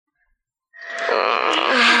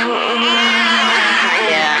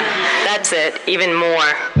enhance it even more.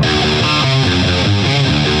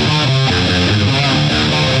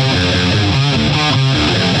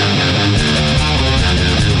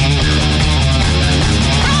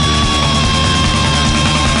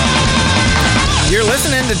 You're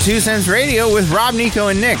listening to 2 Cents Radio with Rob, Nico,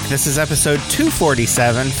 and Nick. This is episode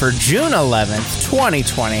 247 for June 11th,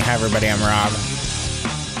 2020. Hi, everybody. I'm Rob.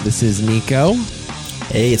 This is Nico.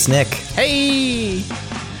 Hey, it's Nick. Hey!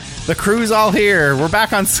 The crew's all here. We're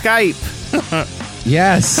back on Skype.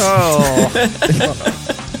 Yes. Oh.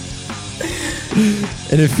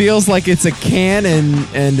 And it feels like it's a can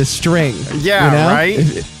and a string. Yeah, you know? right?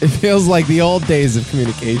 It feels like the old days of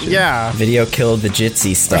communication. Yeah. Video killed the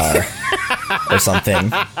Jitsi star. Or something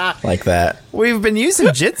like that. We've been using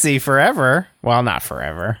Jitsi forever. Well, not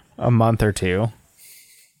forever. A month or two.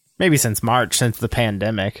 Maybe since March, since the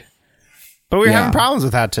pandemic. But we were having problems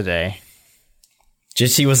with that today.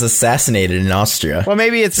 Jitsi was assassinated in Austria. Well,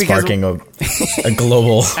 maybe it's because... Sparking a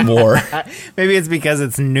global war. Maybe it's because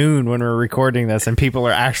it's noon when we're recording this and people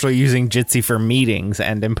are actually using Jitsi for meetings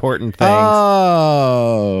and important things.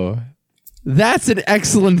 Oh... That's an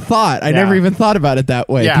excellent thought. I never even thought about it that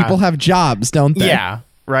way. Yeah. People have jobs, don't they? Yeah,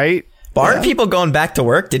 right? But aren't people going back to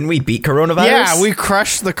work? Didn't we beat coronavirus? Yeah, we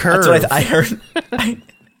crushed the curve. That's what I heard.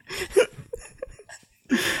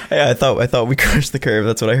 I thought we crushed the curve.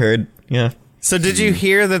 That's what I heard. Yeah. So did you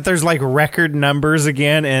hear that there's like record numbers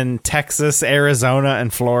again in Texas, Arizona,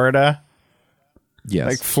 and Florida? Yes.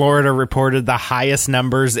 Like Florida reported the highest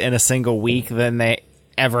numbers in a single week than they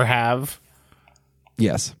ever have.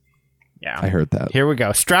 Yes. Yeah. I heard that. Here we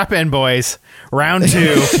go. Strap in, boys. Round 2.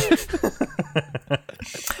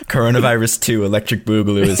 Coronavirus 2, Electric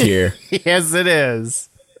Boogaloo is here. Yes, it is.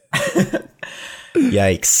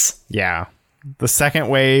 Yikes. Yeah. The second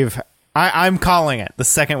wave, I'm calling it. The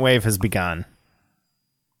second wave has begun.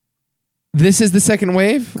 This is the second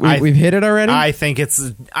wave? We've hit it already? I think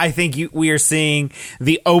we are seeing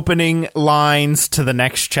the opening lines to the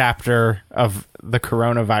next chapter of the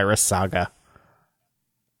coronavirus saga.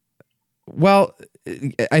 Well,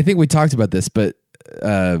 I think we talked about this, but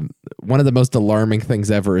one of the most alarming things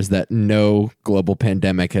ever is that no global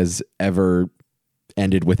pandemic has ever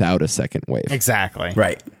ended without a second wave. Exactly.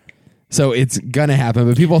 Right. So it's going to happen,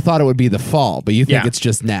 but people thought it would be the fall, but you think it's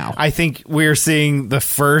just now. I think we're seeing the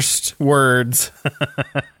first words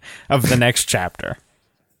of the next chapter.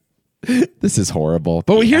 This is horrible.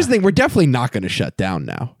 But here's the thing. We're definitely not going to shut down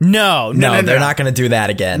now. No, they're not going to do that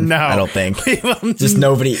again. No. I don't think. We will Just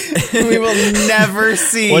nobody. We will never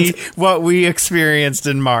see what we experienced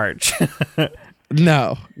in March.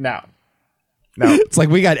 No. No. It's like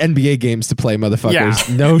we got NBA games to play, motherfuckers.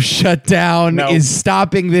 Yeah. No shutdown No. is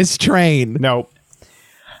stopping this train. Nope.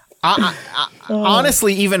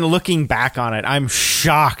 Honestly, even looking back on it, I'm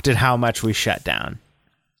shocked at how much we shut down.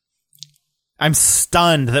 I'm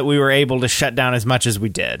stunned that we were able to shut down as much as we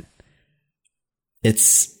did.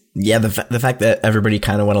 It's, the fact that everybody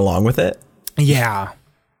kind of went along with it. Yeah.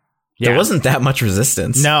 There wasn't that much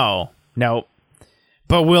resistance. No.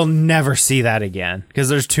 But we'll never see that again because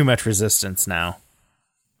there's too much resistance now.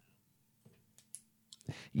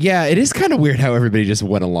 Yeah, it is kind of weird how everybody just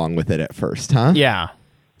went along with it at first, huh? Yeah.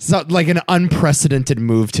 It's not like an unprecedented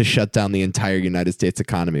move to shut down the entire United States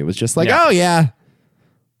economy. It was just like, oh, yeah,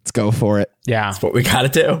 let's go for it. Yeah. That's what we got to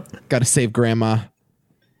do. Got to save grandma.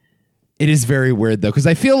 It is very weird, though, because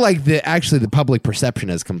I feel like the public perception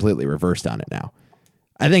has completely reversed on it now.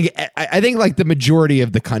 I think like the majority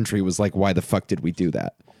of the country was like, why the fuck did we do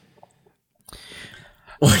that?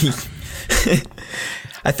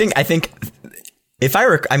 I think if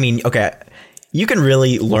I mean, okay, you can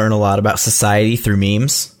really learn a lot about society through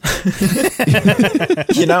memes,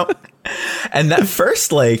 you know? And that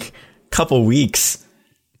first like couple weeks,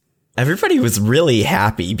 everybody was really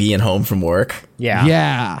happy being home from work. Yeah.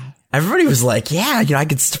 Yeah. Everybody was like, yeah, I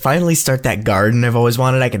could finally start that garden I've always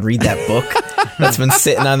wanted. I could read that book that's been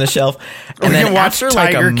sitting on the shelf. And then watch after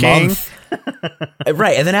Tiger like a King. month,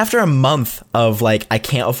 right. And then after a month of like, I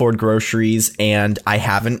can't afford groceries and I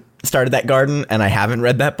haven't started that garden and I haven't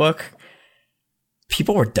read that book,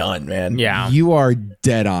 people were done, man. Yeah. You are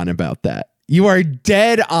dead on about that. You are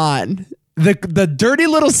dead on. The dirty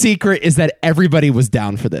little secret is that everybody was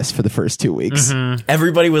down for this for the first 2 weeks. Mm-hmm.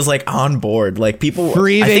 Everybody was like on board. Like people,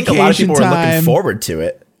 Free I think a lot of people vacation were looking time. forward to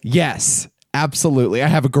it. Yes, absolutely. I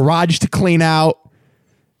have a garage to clean out.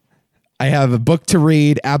 I have a book to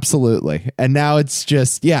read. Absolutely. And now it's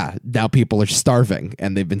just, now people are starving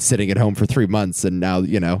and they've been sitting at home for 3 months and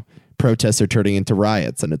now, protests are turning into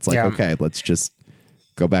riots. And it's like, okay, let's just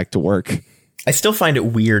go back to work. I still find it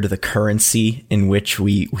weird, the currency in which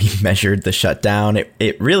we measured the shutdown.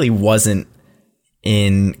 It really wasn't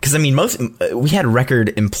because I mean, we had record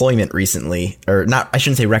employment recently, or not. I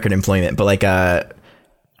shouldn't say record employment, but like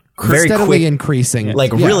very steadily quick, increasing,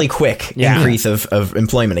 like really quick increase of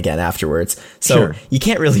employment again afterwards. So you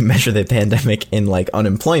can't really measure the pandemic in like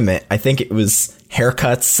unemployment. I think it was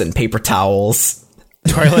haircuts and paper towels,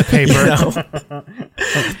 toilet paper. You know?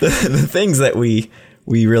 the things that we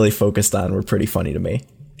really focused on were pretty funny to me.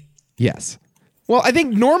 Yes. Well, I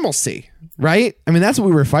think normalcy, right? I mean, that's what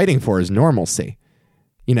we were fighting for, is normalcy.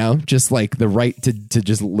 You know, just like the right to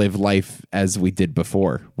just live life as we did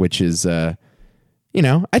before, which is, you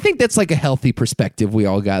know, I think that's like a healthy perspective we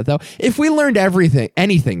all got, though. If we learned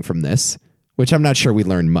anything from this, which I'm not sure we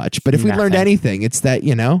learned much, but if we learned anything, it's that,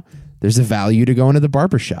 you know, there's a value to going to the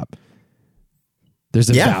barbershop. There's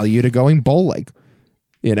a value to going bowling,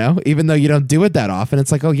 you know, even though you don't do it that often.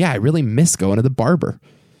 It's like, oh, yeah, I really miss going to the barber.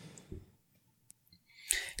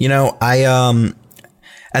 You know, I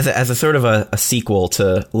as a sort of a sequel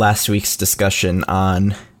to last week's discussion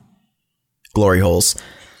on glory holes.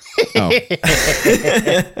 Oh.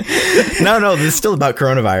 No, this is still about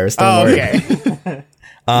coronavirus. Don't worry. Okay.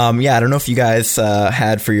 Yeah, I don't know if you guys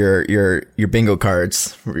had for your bingo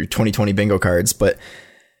cards, or your 2020 bingo cards, but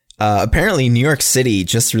apparently New York City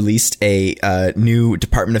just released a new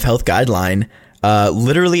Department of Health guideline,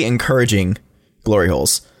 literally encouraging glory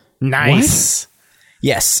holes. Nice. What?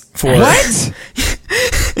 Yes. For what?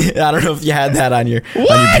 I don't know if you had that on your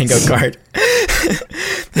bingo card.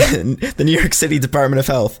 The New York City Department of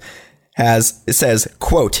Health says,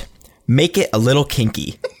 quote, "Make it a little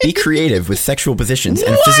kinky. Be creative with sexual positions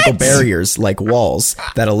and physical barriers like walls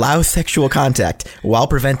that allow sexual contact while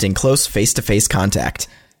preventing close face-to-face contact."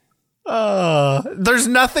 There's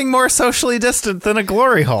nothing more socially distant than a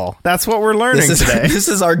glory hole. That's what we're learning today. This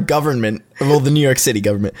is our government. Well, the New York City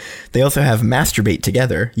government. They also have masturbate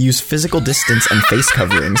together, use physical distance and face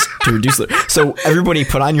coverings to reduce So everybody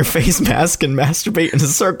put on your face mask and masturbate in a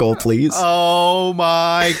circle, please. Oh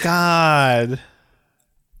my God.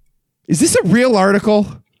 Is this a real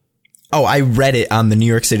article? Oh, I read it on the New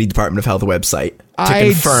York City Department of Health website to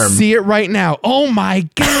confirm. I see it right now. Oh my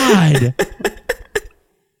God.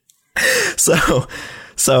 So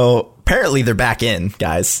apparently they're back in,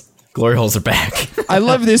 guys. Glory holes are back. I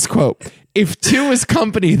love this quote. If two is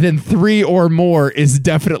company, then three or more is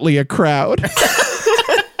definitely a crowd.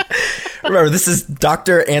 Remember, this is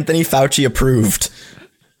Dr. Anthony Fauci approved.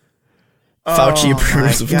 Fauci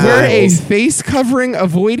approves of glory Wear a holes. face covering,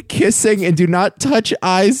 avoid kissing, and do not touch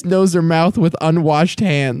eyes, nose, or mouth with unwashed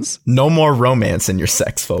hands. No more romance in your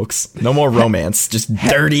sex, folks. No more romance. Just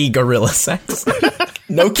dirty gorilla sex.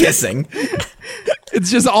 No kissing.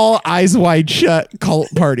 It's just all eyes wide shut cult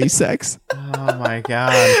party sex. Oh my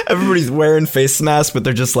God. Everybody's wearing face masks, but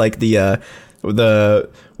they're just like the what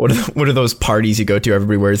are those parties you go to?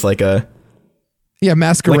 Everybody wears like a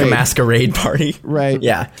masquerade party. Right.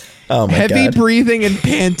 Yeah. Oh my Heavy God. breathing and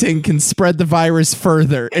panting can spread the virus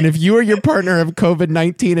further. And if you or your partner have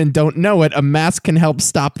COVID-19 and don't know it, a mask can help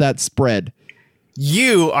stop that spread.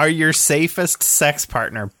 You are your safest sex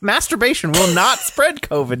partner. Masturbation will not spread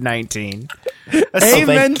COVID-19.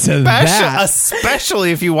 Amen to that.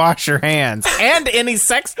 Especially if you wash your hands and any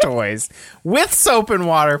sex toys with soap and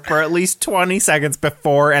water for at least 20 seconds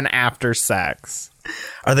before and after sex.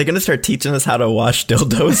 Are they going to start teaching us how to wash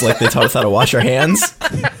dildos like they taught us how to wash our hands?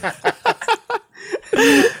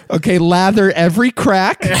 Okay, lather every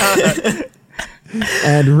crack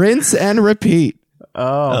and rinse and repeat.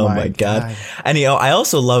 Oh my God. And I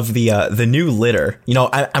also love the new litter.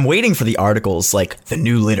 I'm waiting for the articles like the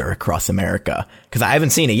new litter across America because I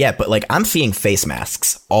haven't seen it yet, but like I'm seeing face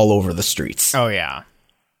masks all over the streets. Oh yeah.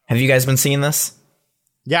 Have you guys been seeing this?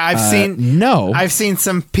 Yeah, I've seen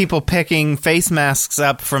some people picking face masks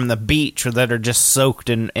up from the beach that are just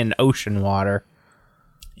soaked in ocean water.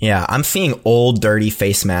 Yeah, I'm seeing old dirty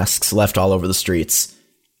face masks left all over the streets.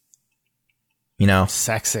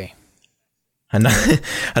 Sexy.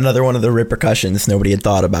 Another one of the repercussions nobody had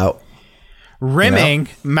thought about. Rimming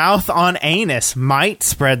mouth on anus might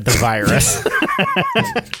spread the virus.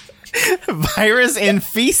 Virus in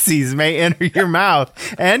feces may enter your mouth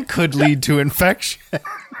and could lead to infection.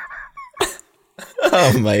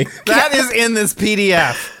 Oh my God. That is in this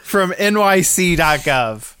PDF from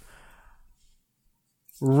nyc.gov.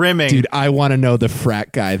 Rimming. Dude, I want to know the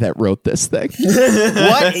frat guy that wrote this thing.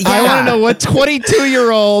 What? Yeah. I want to know what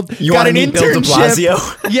 22-year-old You got want to an meet Bill de internship.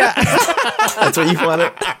 Blasio? Yeah. That's what you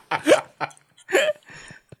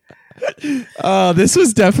wanted? This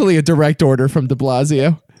was definitely a direct order from de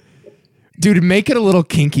Blasio. Dude, make it a little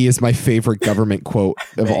kinky is my favorite government quote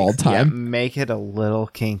of all time. Yeah, make it a little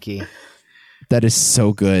kinky. That is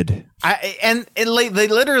so good. They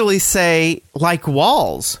literally say, like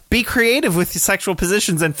walls. Be creative with your sexual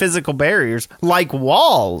positions and physical barriers, like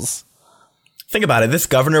walls. Think about it. This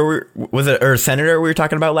governor or senator we were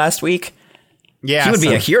talking about last week. Yeah, he would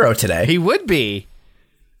be a hero today. He would be.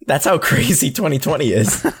 That's how crazy 2020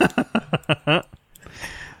 is.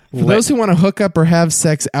 For those who want to hook up or have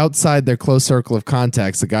sex outside their close circle of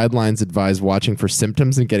contacts, the guidelines advise watching for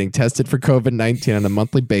symptoms and getting tested for COVID-19 on a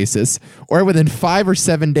monthly basis or within 5 or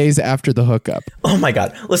 7 days after the hookup. Oh my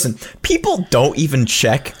God. Listen, people don't even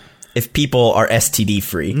check if people are STD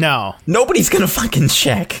free. No. Nobody's going to fucking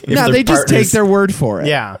check. No, they just take their word for it.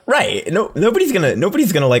 Yeah. Right. No, nobody's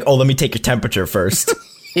gonna like, oh, let me take your temperature first.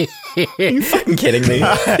 Are you fucking kidding me?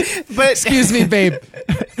 But excuse me, babe.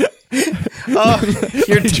 He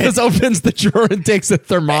just opens the drawer and takes a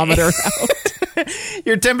thermometer out.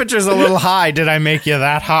 Your temperature's a little high. Did I make you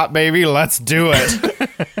that hot, baby? Let's do it.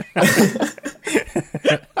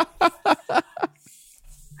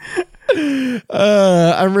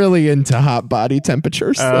 I'm really into hot body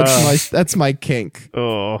temperatures. That's my kink.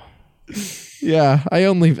 Oh. Yeah, I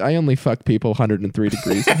only fuck people 103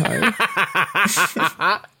 degrees and higher.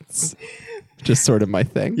 It's just sort of my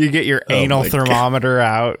thing. You get your anal thermometer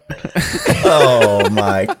out. Oh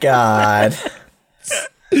my God.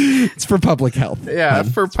 It's for public health. Yeah,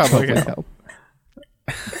 for public health.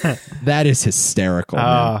 That is hysterical.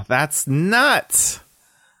 Oh, that's nuts.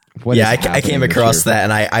 I came across that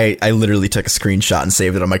and I literally took a screenshot and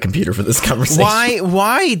saved it on my computer for this conversation.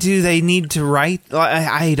 Why do they need to write?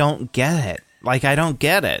 I don't get it. I don't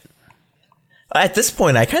get it. At this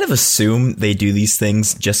point, I kind of assume they do these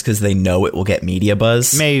things just because they know it will get media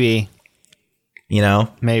buzz. Maybe. You know?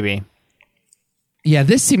 Maybe. Yeah,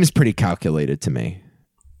 this seems pretty calculated to me.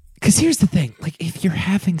 Because here's the thing. If you're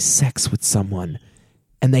having sex with someone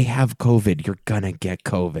and they have COVID, you're gonna get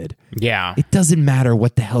COVID. Yeah. It doesn't matter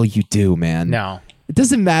what the hell you do, man. No. It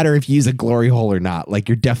doesn't matter if you use a glory hole or not.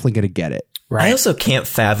 You're definitely gonna get it. Right. I also can't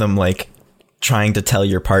fathom, trying to tell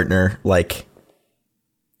your partner,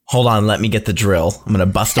 hold on, let me get the drill. I'm gonna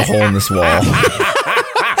bust a hole in this wall.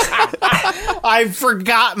 I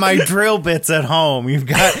forgot my drill bits at home. Do you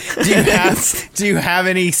have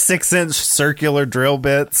any 6-inch circular drill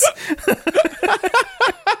bits?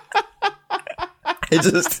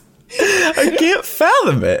 I can't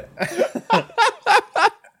fathom it.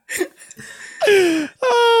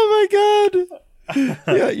 Oh my God.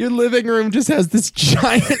 Yeah, your living room just has this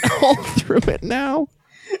giant hole through it now.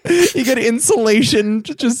 You get insulation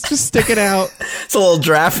just sticking out. It's a little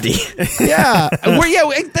drafty. Yeah.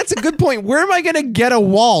 That's a good point. Where am I going to get a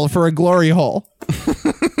wall for a glory hole?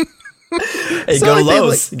 Hey, go to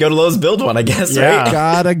Lowe's. Go to Lowe's, build one, I guess, Yeah. right?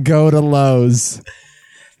 Gotta go to Lowe's.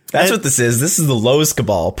 That's what this is. This is the Lowe's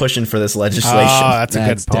cabal pushing for this legislation. Oh, that's a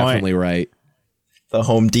good point. Definitely right. The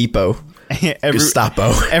Home Depot.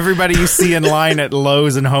 Gestapo. Everybody you see in line at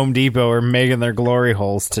Lowe's and Home Depot are making their glory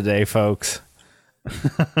holes today, folks.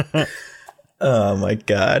 Oh my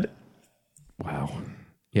God. Wow.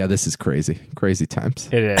 Yeah, this is crazy. Crazy times.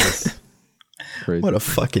 It is. Crazy. What a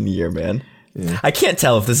fucking year, man. Yeah. I can't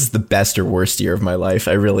tell if this is the best or worst year of my life.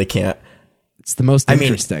 I really can't. It's the most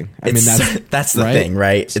interesting. That's the right? thing,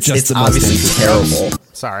 right? It's obviously terrible.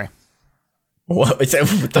 Sorry. What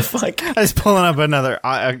the fuck? I was pulling up another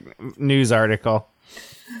news article.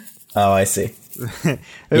 Oh, I see.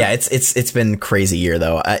 Yeah, it's been a crazy year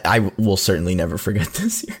though. I will certainly never forget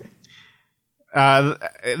this year.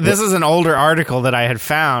 This is an older article that I had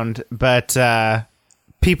found, but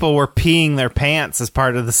people were peeing their pants as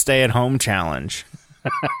part of the stay-at-home challenge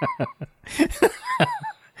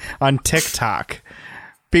on TikTok.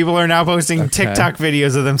 People are now posting TikTok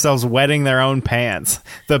videos of themselves wetting their own pants.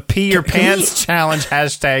 The Pee Your Pants Challenge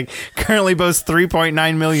hashtag currently boasts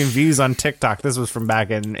 3.9 million views on TikTok. This was from back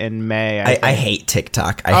in May. I hate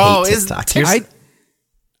TikTok. I hate TikTok.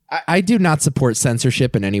 I do not support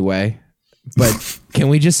censorship in any way, but can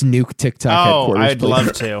we just nuke TikTok headquarters? I'd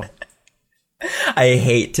love to. I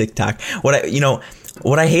hate TikTok. What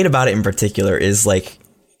I hate about it in particular is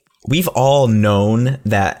we've all known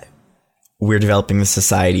that we're developing the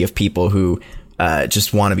society of people who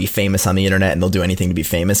just want to be famous on the internet and they'll do anything to be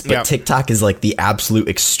famous. But TikTok is the absolute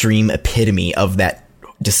extreme epitome of that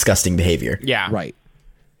disgusting behavior. Yeah. Right.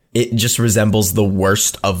 It just resembles the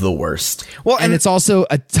worst of the worst. Well, and it's also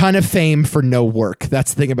a ton of fame for no work.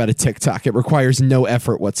 That's the thing about a TikTok. It requires no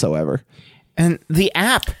effort whatsoever. And the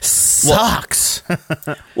app sucks.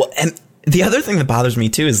 Well, and the other thing that bothers me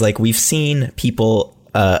too is we've seen people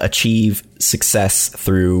achieve success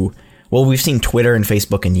through... Well, we've seen Twitter and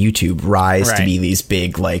Facebook and YouTube rise to be these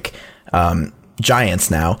big,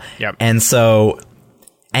 giants now. Yep. And so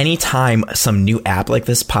anytime some new app like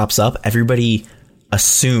this pops up, everybody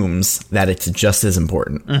assumes that it's just as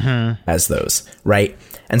important as those, right?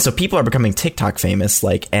 And so people are becoming TikTok famous,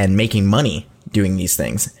 like, and making money doing these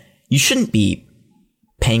things. You shouldn't be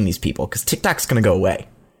paying these people because TikTok's going to go away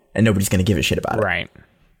and nobody's going to give a shit about it. Right.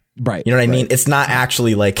 Right. You know what I mean? It's not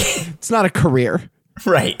actually like, It's not a career.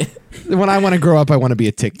 right. When I want to grow up, I want to be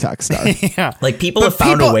a TikTok star. Yeah. Like people But have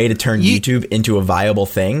found a people- way to turn YouTube into a viable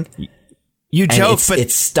thing. You And joke, but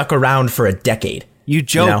it's stuck around for a decade. you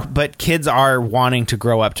joke, know? but kids are wanting to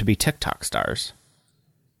grow up to be TikTok stars.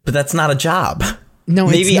 But that's not a job. No,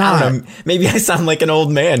 it's Maybe not. I don't know. Maybe I sound like an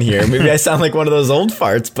old man here. Maybe I sound like one of those old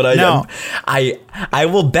farts. But No. I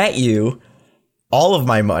will bet you all of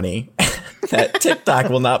my money that TikTok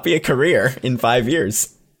will not be a career in 5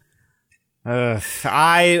 years.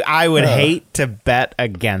 I would hate to bet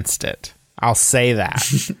against it. I'll say that.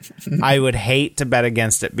 I would hate to bet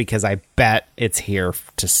against it because I bet it's here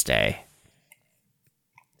to stay.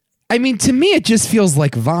 I mean, to me, it just feels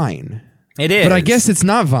like Vine. It is. But I guess it's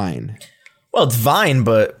not Vine. Well, it's Vine,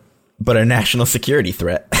 but a national security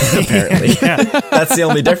threat. Apparently, that's the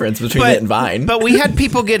only difference between it and Vine. But we had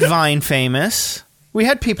people get Vine famous. We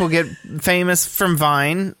had people get famous from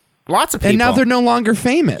Vine. Lots of people. And now they're no longer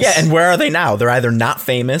famous. yeah, and where are they now? They're either not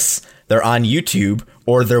famous, they're on YouTube,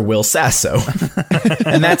 or they're Will Sasso,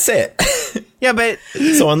 and that's it. Yeah, but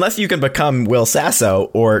So unless you can become Will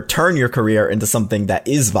Sasso or turn your career into something that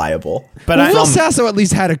is viable, but Well, Will I'm Sasso at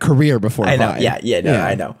least had a career before I know, Vine.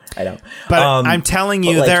 I know. But Um, I'm telling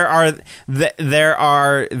you, but, like, there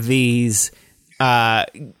are these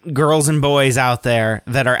girls and boys out there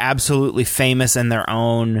that are absolutely famous in their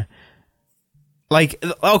own. Like,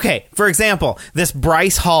 okay, for example, this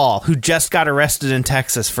Bryce Hall, who just got arrested in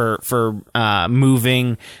Texas for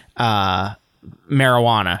moving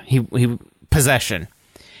marijuana, he possession.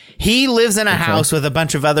 He lives in a house with a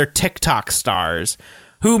bunch of other TikTok stars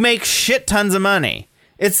who make shit tons of money.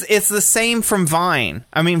 It's the same from Vine.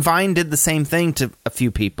 I mean, Vine did the same thing to a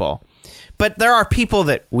few people, but there are people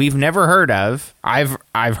that we've never heard of. I've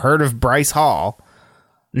heard of Bryce Hall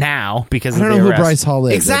now because I don't of the know who arrest. Bryce Hall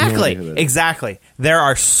is. Exactly, exactly. There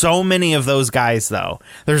are so many of those guys, though.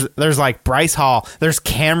 There's like Bryce Hall. There's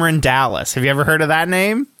Cameron Dallas. Have you ever heard of that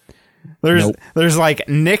name? Nope. There's like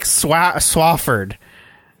Nick Swafford.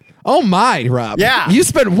 Oh my, Rob. Yeah. You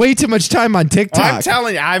spend way too much time on TikTok. I'm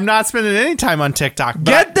telling you, I'm not spending any time on TikTok. But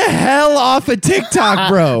Get the hell off of TikTok,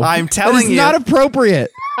 bro. I'm telling That is you. not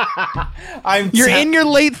appropriate. You're in your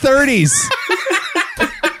late 30s.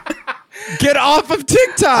 Get off of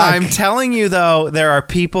TikTok. I'm telling you, though, there are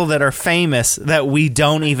people that are famous that we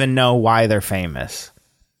don't even know why they're famous,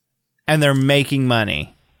 and they're making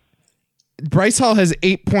money. Bryce Hall has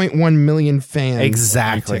 8.1 million fans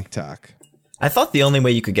Exactly. on TikTok. I thought the only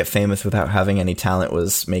way you could get famous without having any talent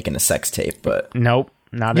was making a sex tape, but Nope,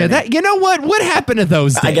 not Yeah, any. that you know what happened to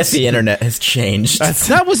those days? I guess the internet has changed.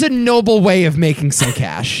 that was a noble way of making some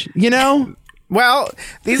cash, you know? Well,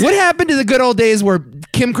 these What happened to the good old days where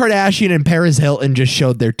Kim Kardashian and Paris Hilton just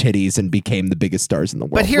showed their titties and became the biggest stars in the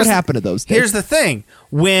world? But here's What happened to those days? Here's the thing: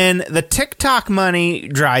 when the TikTok money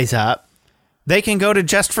dries up, they can go to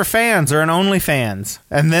Just for Fans or an OnlyFans,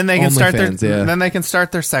 and then they can start their OnlyFans, yeah. then they can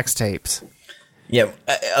start their sex tapes. Yeah,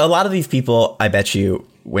 a lot of these people, I bet you,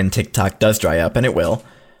 when TikTok does dry up, and it will,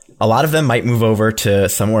 a lot of them might move over to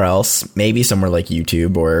somewhere else, maybe somewhere like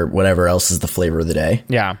YouTube or whatever else is the flavor of the day.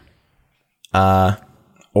 Yeah.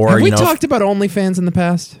 Or, Have we you know, talked about OnlyFans in the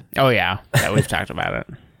past? Oh yeah. Yeah, we've talked about it.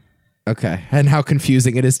 Okay. And how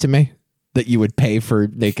confusing it is to me that you would pay for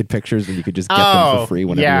naked pictures and you could just get them for free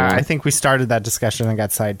whenever you yeah. want. I think we started that discussion and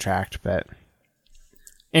got sidetracked, but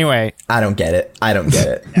anyway. I don't get it.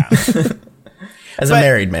 As a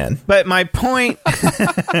married man. But my point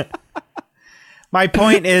my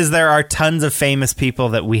point is there are tons of famous people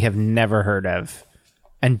that we have never heard of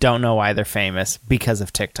and don't know why they're famous because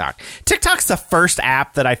of TikTok. TikTok's the first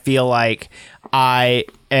app that I feel like I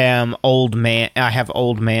have old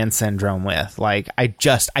man syndrome with. Like I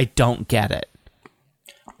don't get it.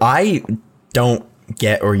 I don't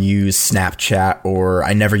get or use Snapchat, or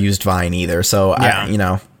I never used Vine either. So,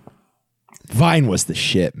 Yeah. Vine was the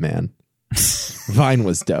shit, man. Vine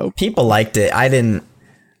was dope. People liked it. I didn't.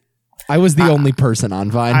 I was the only person on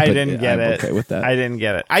Vine. I but didn't get I'm it. okay with that. I didn't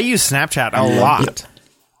get it. I use Snapchat a lot.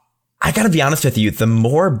 I gotta be honest with you. The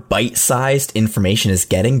more bite-sized information is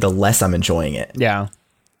getting, the less I'm enjoying it. Yeah.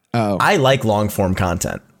 Oh, I like long-form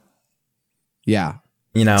content. yeah.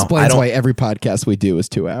 You know, I Explains don't. why every podcast we do is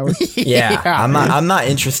 2 hours. Yeah, I'm not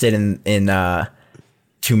interested in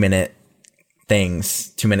 2-minute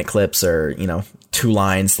things, 2-minute clips, or 2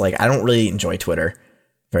 lines. Like, I don't really enjoy Twitter.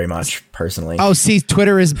 very much personally. Oh, see,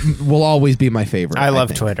 Twitter will always be my favorite. I love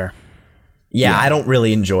think. Twitter. Yeah, I don't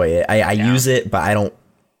really enjoy it. I use it, but I don't.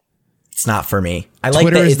 It's not for me. I like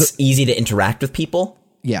Twitter that is it's easy to interact with people.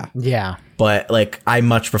 Yeah. Yeah. But like, I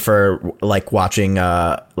much prefer like watching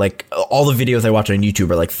like all the videos I watch on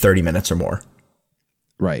YouTube are like 30 minutes or more.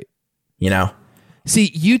 Right. You know?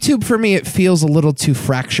 See, YouTube for me, it feels a little too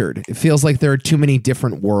fractured. It feels like there are too many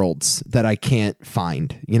different worlds that I can't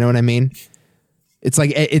find. You know what I mean? It's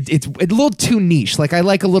like it's a little too niche. Like, I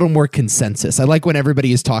like a little more consensus. I like when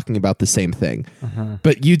everybody is talking about the same thing.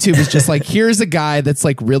 But YouTube is just like, here's a guy that's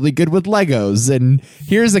like really good with Legos, and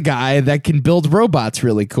here's a guy that can build robots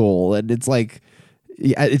really cool. And it's like,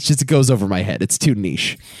 it's just, it goes over my head. It's too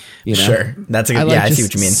niche. You know? Sure. That's a good, I I see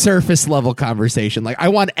what you mean. Surface level conversation. Like, I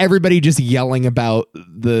want everybody just yelling about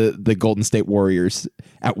the Golden State Warriors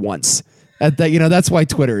at once. That's why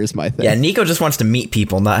Twitter is my thing. Yeah, Nico just wants to meet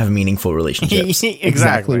people, not have meaningful relationships.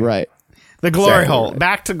 Exactly right. The glory Exactly hole. right.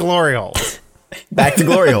 Back to glory holes. Back to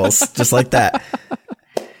glory holes, just like that.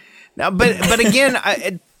 Now, but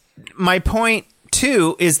again, my point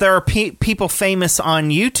too is there are people famous on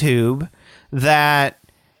YouTube that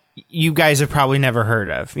you guys have probably never heard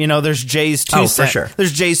of. You know, there's Jay's 2 cents. For sure.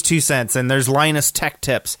 There's Jay's 2 cents, and there's Linus Tech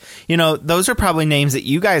Tips. You know, those are probably names that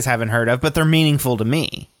you guys haven't heard of, but they're meaningful to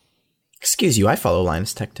me. Excuse you, I follow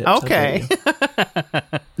Linus Tech Tips. Okay.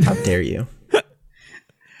 How dare you?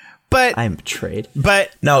 But I'm betrayed.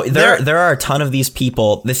 But no, there are a ton of these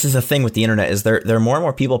people. This is a thing with the internet, is there are more and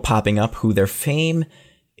more people popping up who their fame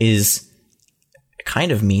is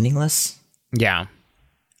kind of meaningless. Yeah.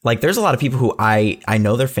 Like, there's a lot of people who I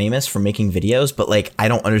know they're famous for making videos, but like, I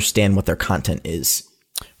don't understand what their content is.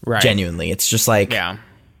 Right. Genuinely. It's just like, Yeah.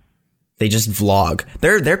 they just vlog.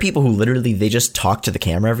 There are people who literally, they just talk to the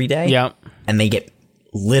camera every day. Yep. And they get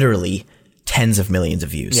literally tens of millions of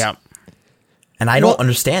views. Yep. And I don't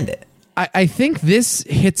understand it. I think this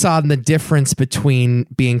hits on the difference between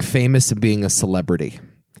being famous and being a celebrity.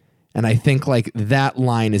 And I think like that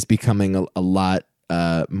line is becoming a lot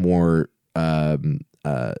more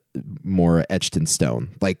etched in stone.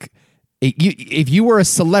 Like, if you were a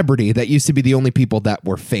celebrity, that used to be the only people that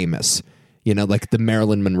were famous. You know, like the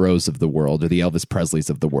Marilyn Monroes of the world or the Elvis Presleys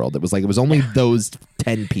of the world. It was only those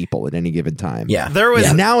 10 people at any given time. Yeah. There was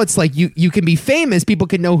And now it's like you can be famous, people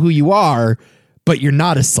can know who you are, but you're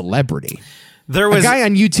not a celebrity. A guy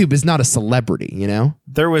on YouTube is not a celebrity, you know?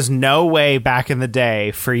 There was no way back in the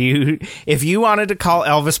day for you, if you wanted to call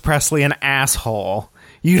Elvis Presley an asshole,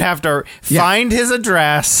 you'd have to find his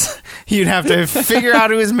address. You'd have to figure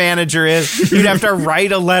out who his manager is. You'd have to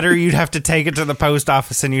write a letter. You'd have to take it to the post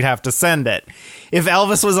office and you'd have to send it. If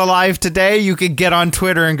Elvis was alive today, you could get on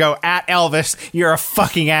Twitter and go, at Elvis, you're a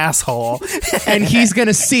fucking asshole. And he's going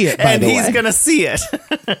to see it, by the way. And he's going to see it.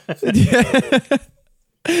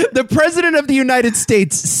 The president of the United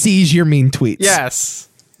States sees your mean tweets. Yes.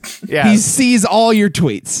 He sees all your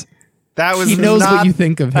tweets. He knows what you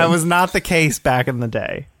think of him. That was not the case back in the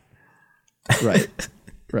day. Right.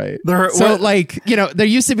 Right. There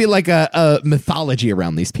used to be like a mythology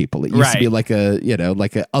around these people. It used to be like a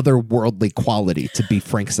otherworldly quality to be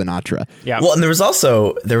Frank Sinatra. Yeah. Well, and there was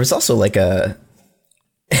also like a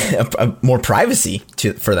more privacy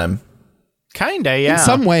for them. Kinda, yeah. In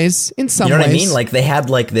some ways. You know what I mean? Like, they had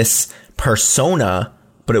like this persona,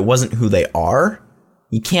 but it wasn't who they are.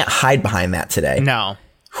 You can't hide behind that today. No.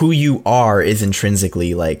 Who you are is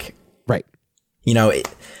intrinsically like, right. You know,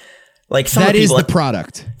 like some that of the people, is the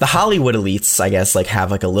product. The Hollywood elites, I guess, like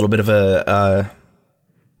have like a little bit of a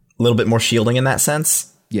little bit more shielding in that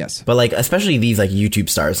sense. Yes. But like, especially these like YouTube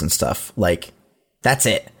stars and stuff, like that's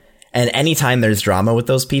it. And anytime there's drama with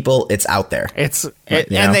those people, it's out there.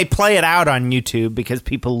 And they play it out on YouTube because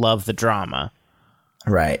people love the drama.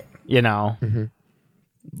 Right. You know? Mm-hmm.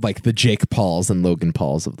 Like the Jake Pauls and Logan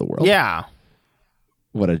Pauls of the world. Yeah.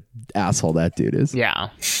 What a asshole that dude is. Yeah.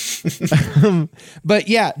 But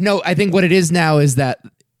yeah, no, I think what it is now is that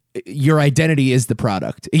your identity is the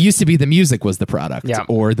product. It used to be the music was the product,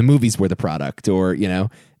 or the movies were the product, or, you know,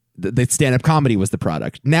 the stand-up comedy was the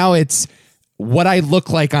product. Now it's what I look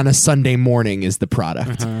like on a Sunday morning is the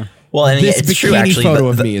product. Mm-hmm. Well, and this it's bikini true, actually, photo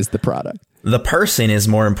of me is the product. The person is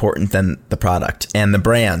more important than the product, and the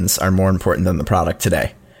brands are more important than the product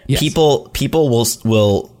today. Yes. People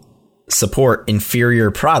will support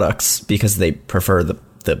inferior products because they prefer the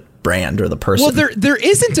brand or the person. Well, there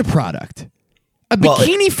isn't a product. A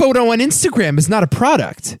bikini photo on Instagram is not a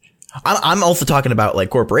product. I'm also talking about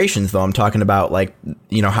like corporations, though. I'm talking about like,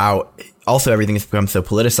 you know, how also everything has become so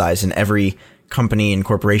politicized, and every company and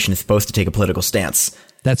corporation is supposed to take a political stance.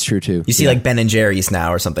 That's true too. You see like Ben and Jerry's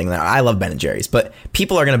now or something. I love Ben and Jerry's, but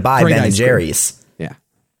people are going to buy Ben and Jerry's. Yeah.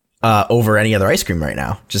 over any other ice cream right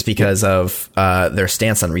now, just because of their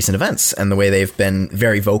stance on recent events and the way they've been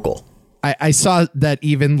very vocal. I saw that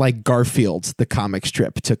even like Garfield, the comic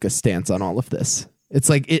strip, took a stance on all of this. It's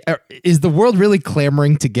like, is the world really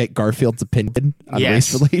clamoring to get Garfield's opinion on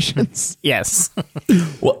race relations? Yes.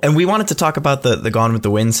 Well, and we wanted to talk about the Gone with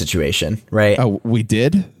the Wind situation, right? Oh, we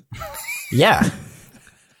did? Yeah.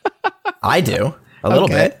 I do. A little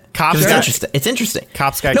bit. It's interesting.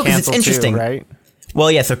 Cops got 'cause canceled it's interesting. too, right?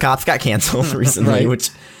 Well, yeah, so Cops got canceled recently, Right. which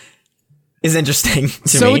is interesting to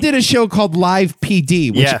So me. did a show called Live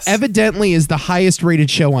PD, which Yes. evidently is the highest rated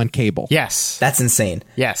show on cable. Yes. That's insane.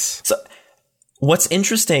 Yes. So what's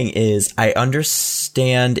interesting is I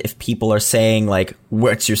understand if people are saying, like,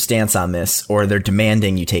 what's your stance on this? Or they're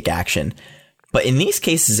demanding you take action. But in these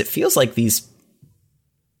cases, it feels like these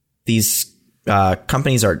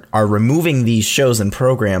companies are removing these shows and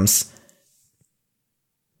programs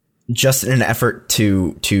just in an effort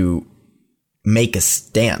to make a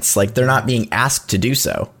stance. Like, they're not being asked to do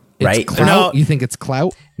so, right? It's They're clout? No. You think it's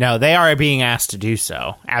clout? No, they are being asked to do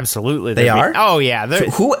so. Absolutely. They are? Oh, yeah. They're,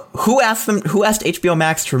 who asked HBO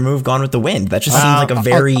Max to remove Gone with the Wind? That just seems like a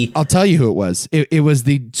very I'll tell you who it was. It was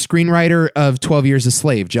the screenwriter of 12 Years a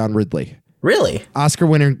Slave, John Ridley. really. Oscar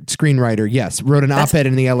winner screenwriter, yes. Wrote an op-ed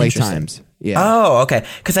in the LA Times. Yeah. Oh, okay.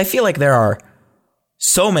 Because I feel like there are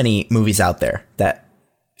so many movies out there that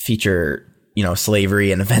feature,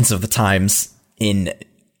 slavery and events of the times in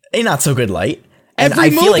a not so good light. And Every I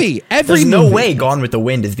feel movie, like every there's no movie. way Gone with the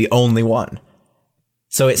Wind is the only one.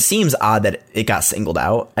 So it seems odd that it got singled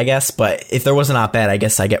out, I guess. But if there was an op-ed, I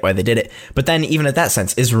guess I get why they did it. But then even at that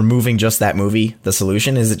sense, is removing just that movie the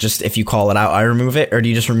solution? Is it just if you call it out, I remove it? Or do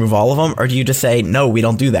you just remove all of them? Or do you just say, no, we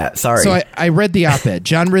don't do that? Sorry. So I read the op-ed.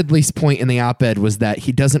 John Ridley's point in the op-ed was that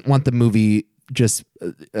he doesn't want the movie just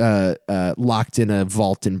locked in a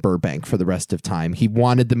vault in Burbank for the rest of time. He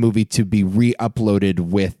wanted the movie to be re-uploaded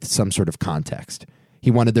with some sort of context. He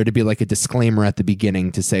wanted there to be like a disclaimer at the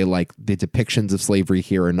beginning to say like the depictions of slavery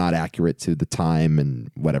here are not accurate to the time and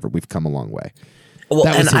whatever. We've come a long way. Well,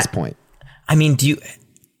 That was and his point. I mean,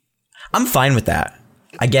 I'm fine with that.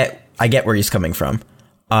 I get where he's coming from.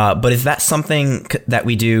 But is that something that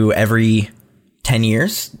we do every 10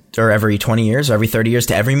 years or every 20 years or every 30 years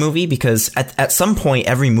to every movie? Because at some point,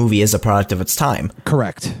 every movie is a product of its time.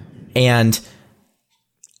 Correct. And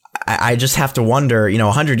I just have to wonder,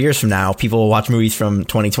 100 years from now, people will watch movies from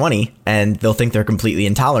 2020 and they'll think they're completely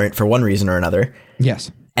intolerant for one reason or another.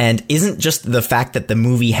 Yes. And isn't just the fact that the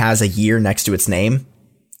movie has a year next to its name,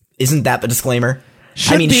 isn't that the disclaimer?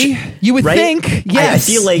 Should be. You would think. Yes.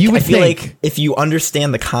 I feel like you would like if you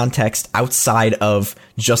understand the context outside of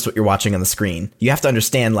just what you're watching on the screen, you have to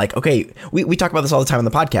understand, like, okay, we talk about this all the time on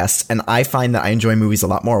the podcast, and I find that I enjoy movies a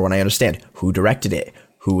lot more when I understand who directed it,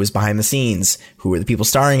 who was behind the scenes, who were the people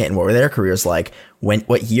starring it, and what were their careers like,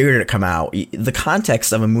 what year did it come out. The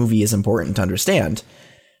context of a movie is important to understand,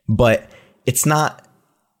 but it's not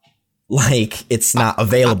like it's not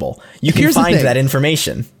available. You can Here's the find thing. that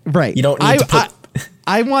information. Right. You don't need to put...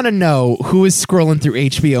 I want to know who is scrolling through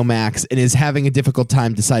HBO Max and is having a difficult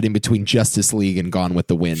time deciding between Justice League and Gone with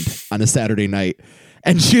the Wind on a Saturday night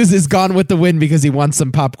and chooses Gone with the Wind because he wants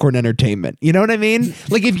some popcorn entertainment. You know what I mean?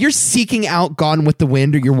 Like if you're seeking out Gone with the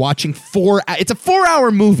Wind or you're watching it's a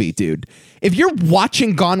 4-hour movie, dude. If you're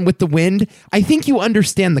watching Gone with the Wind, I think you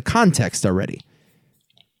understand the context already.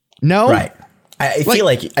 No? Right. I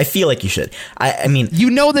feel like you should. I mean, You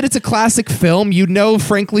know that it's a classic film. You know,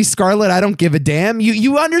 frankly, Scarlett, I don't give a damn.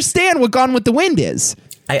 You understand what Gone with the Wind is.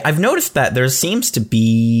 I've noticed that there seems to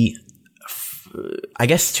be, I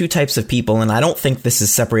guess, two types of people, and I don't think this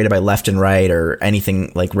is separated by left and right or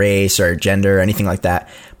anything like race or gender or anything like that.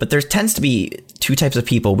 But there tends to be two types of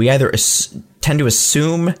people. We either tend to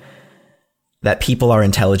assume that people are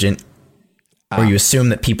intelligent, or you assume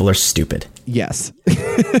that people are stupid. Yes.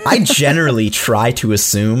 I generally try to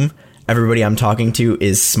assume everybody I'm talking to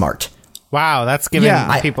is smart. Wow, that's giving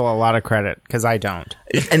Yeah. people a lot of credit because I don't.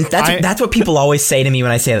 And that's what people always say to me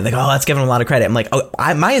when I say that. Like, oh, that's giving them a lot of credit. I'm like,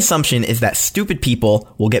 my assumption is that stupid people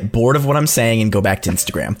will get bored of what I'm saying and go back to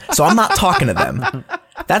Instagram. So I'm not talking to them.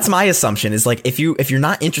 That's my assumption, is like, if you're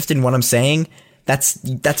not interested in what I'm saying,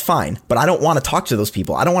 that's fine. But I don't want to talk to those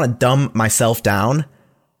people. I don't want to dumb myself down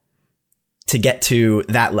to get to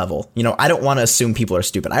that level. I don't want to assume people are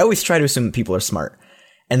stupid. I always try to assume that people are smart.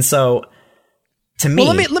 And so, to me...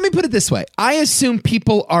 Well, let me put it this way. I assume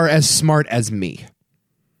people are as smart as me.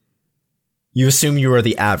 You assume you are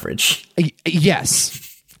the average.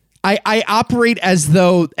 Yes. I operate as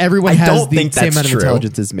though everyone I has don't the think same that's amount of true.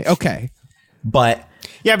 intelligence as me. Okay. But...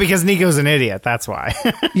 Yeah, because Nico's an idiot. That's why.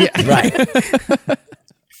 Yeah. Right.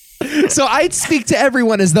 So I speak to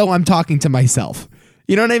everyone as though I'm talking to myself.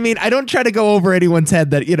 You know what I mean? I don't try to go over anyone's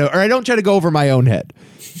head that, or I don't try to go over my own head.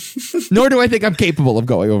 Nor do I think I'm capable of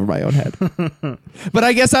going over my own head. But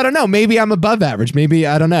I guess, I don't know. Maybe I'm above average. Maybe,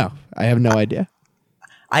 I don't know. I have no idea.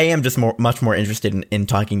 I am just much more interested in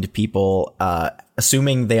talking to people,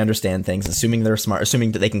 assuming they understand things, assuming they're smart,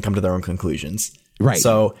 assuming that they can come to their own conclusions. Right.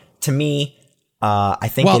 So to me, I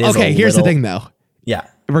think Well, it is okay, here's the thing, though. Yeah.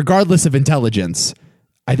 Regardless of intelligence,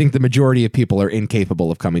 I think the majority of people are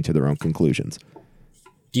incapable of coming to their own conclusions.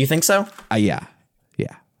 Do you think so? Yeah.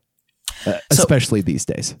 Especially these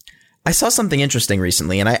days. I saw something interesting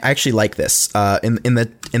recently, and I actually like this. In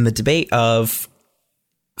the debate of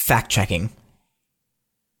fact checking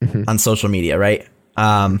on social media, right?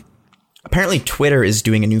 Apparently, Twitter is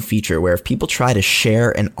doing a new feature where if people try to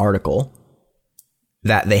share an article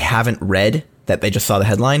that they haven't read, that they just saw the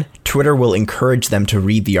headline, Twitter will encourage them to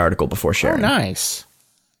read the article before sharing. Oh, nice.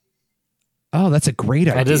 Oh, that's a great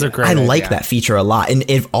idea. That is a great I idea. like that feature a lot. And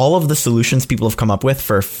if all of the solutions people have come up with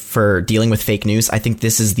for dealing with fake news, I think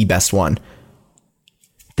this is the best one.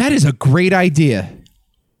 That is a great idea.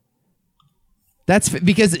 That's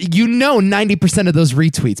because 90% of those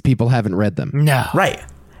retweets, people haven't read them. No. Right.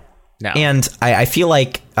 No. And I feel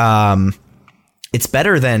like it's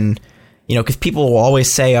better than, because people will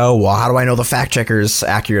always say, oh, well, how do I know the fact checker is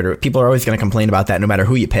accurate? Or people are always going to complain about that no matter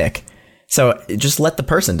who you pick. So just let the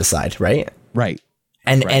person decide, right? Right.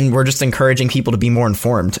 And we're just encouraging people to be more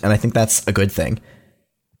informed. And I think that's a good thing.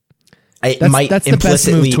 That's the best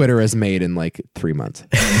move Twitter has made in like 3 months.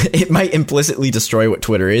 It might implicitly destroy what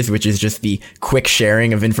Twitter is, which is just the quick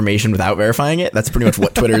sharing of information without verifying it. That's pretty much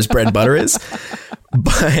what Twitter's bread and butter is.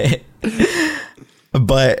 But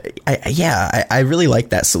I really like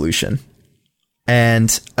that solution.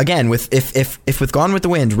 And again, if with Gone with the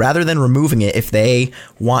Wind, rather than removing it, if they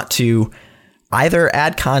want to either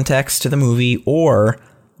add context to the movie or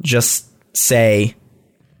just say,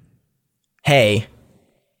 hey,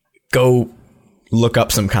 go look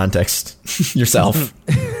up some context yourself.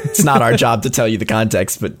 It's not our job to tell you the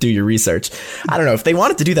context, but do your research. I don't know. If they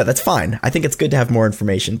wanted to do that, that's fine. I think it's good to have more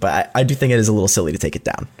information, but I do think it is a little silly to take it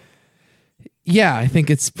down. Yeah, I think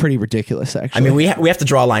it's pretty ridiculous, actually. I mean, we have to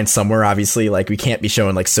draw a line somewhere, obviously. Like, we can't be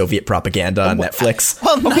showing, like, Soviet propaganda on Netflix.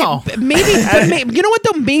 Well, no. Maybe, you know what,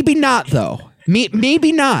 though? Maybe not, though.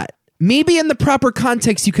 Maybe not. Maybe in the proper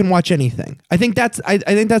context, you can watch anything. I think that's the point.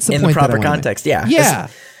 In the proper context, yeah. Yeah.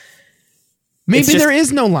 Maybe there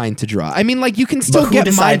is no line to draw. I mean, like, you can still get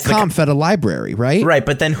Mein Kampf at a library, right? Right,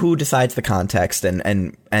 but then who decides the context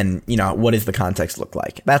and what does the context look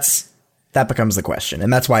like? That becomes the question,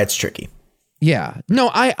 and that's why it's tricky. Yeah.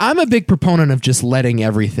 No, I'm a big proponent of just letting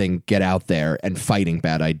everything get out there and fighting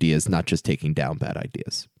bad ideas, not just taking down bad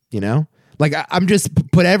ideas, Like, I'm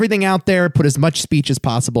just put everything out there, put as much speech as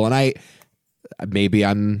possible, and maybe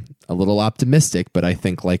I'm a little optimistic, but I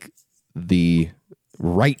think, like, the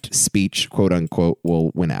right speech, quote unquote,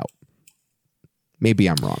 will win out. Maybe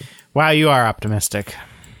I'm wrong. Wow, you are optimistic.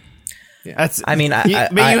 Yeah. That's. I mean, but you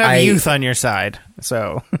have youth on your side,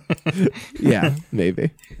 so yeah,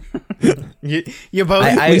 maybe. You both.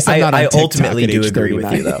 I ultimately do agree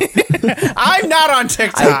with you, though. I'm not on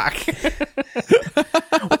TikTok.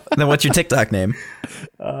 Then what's your TikTok name?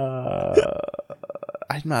 I'm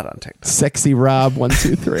not on TikTok. Sexy Rob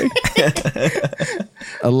 123.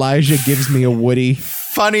 Elijah gives me a Woody.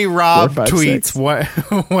 Funny Rob 4, 5, tweets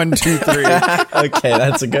 1, 2, 3. Okay,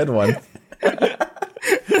 that's a good one.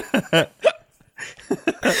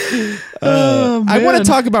 I want to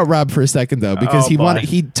talk about Rob for a second, though, because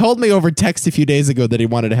he told me over text a few days ago that he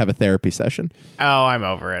wanted to have a therapy session. Oh, I'm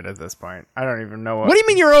over it at this point. I don't even know what. What do you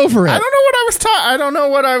mean you're over it? I don't know what I was I don't know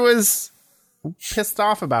what I was pissed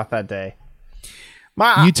off about that day.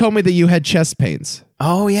 You told me that you had chest pains.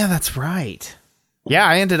 Oh yeah, that's right. Yeah,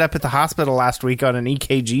 I ended up at the hospital last week on an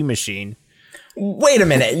EKG machine. Wait a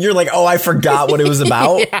minute. You're like, oh, I forgot what it was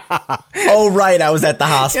about? Yeah. Oh, right. I was at the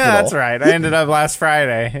hospital. Yeah, that's right. I ended up last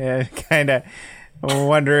Friday kind of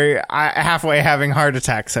wondering, halfway having heart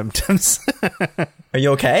attack symptoms. Are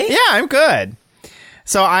you okay? Yeah, I'm good.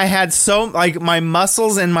 So I had my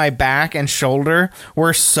muscles in my back and shoulder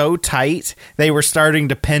were so tight, they were starting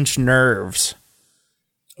to pinch nerves.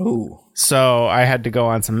 Ooh. So I had to go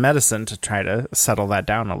on some medicine to try to settle that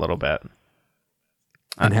down a little bit.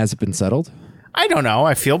 And has it been settled? I don't know.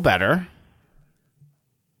 I feel better.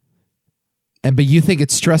 But you think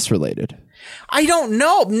it's stress related? I don't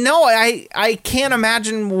know. No, I can't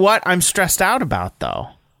imagine what I'm stressed out about, though.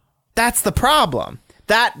 That's the problem.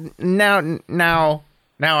 That now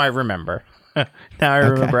I remember. Now I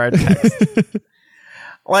remember our text.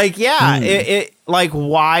 Like, yeah, it like,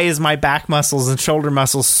 why is my back muscles and shoulder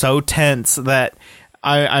muscles so tense that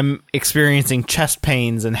I'm experiencing chest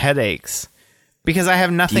pains and headaches? Because I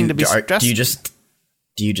have nothing to be stressed.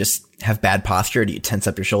 Do you just have bad posture? Do you tense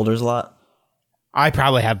up your shoulders a lot? I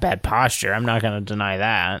probably have bad posture. I'm not going to deny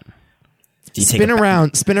that. Do you spin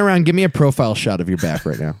around. Give me a profile shot of your back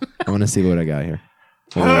right now. I want to see what I got here.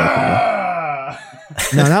 No,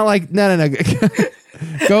 not like no.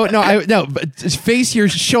 Go but just face your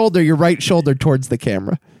shoulder, your right shoulder towards the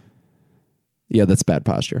camera. Yeah, that's bad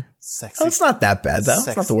posture. Sexy. Oh, it's not that bad though.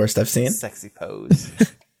 It's not the worst I've seen. Sexy pose.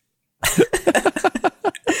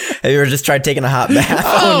 Have you ever just tried taking a hot bath?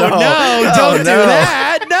 No, don't do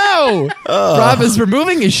that. No. Rob is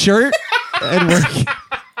removing his shirt and working.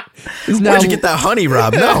 Where'd you get that honey,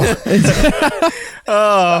 Rob? No.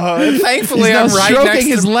 Thankfully, He's now I'm right stroking next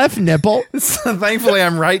his left nipple. Thankfully,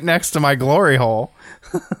 I'm right next to my glory hole.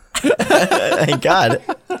 Thank God.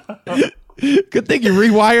 Good thing you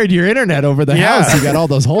rewired your internet over the house. You got all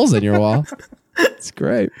those holes in your wall. It's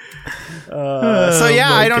great. So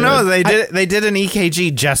yeah, I don't know. They did an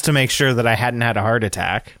EKG just to make sure that I hadn't had a heart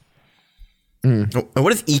attack.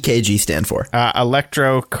 What does EKG stand for?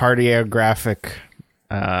 Electrocardiographic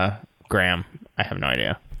gram. I have no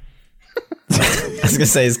idea. I was gonna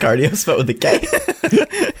say, is cardio spelled with a K?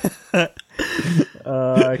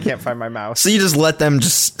 I can't find my mouse. So you just let them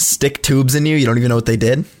just stick tubes in you? You don't even know what they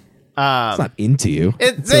did? It's not into you.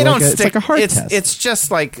 They don't stick. It's like a heart test. It's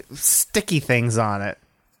just like sticky things on it.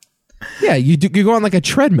 Yeah, you go on like a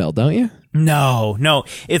treadmill, don't you? No.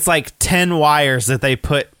 It's like 10 wires that they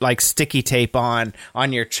put like sticky tape on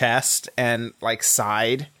your chest and like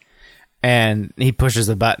side. And he pushes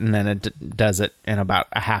a button and it does it in about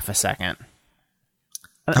a half a second.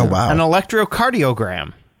 Oh, wow. An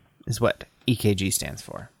electrocardiogram is what EKG stands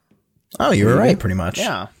for. Oh, you were right, pretty much.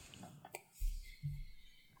 Yeah.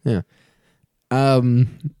 Yeah. I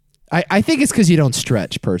think it's because you don't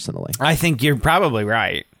stretch personally. I think you're probably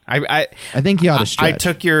right. I think you ought to stretch. I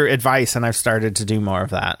took your advice and I've started to do more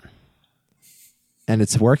of that. And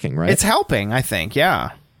it's working, right? It's helping, I think,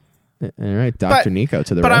 yeah. All right, Dr. Nico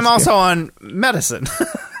to the But rescue. I'm also on medicine.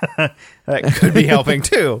 That could be helping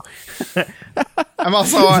too. I'm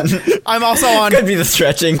also on Could be the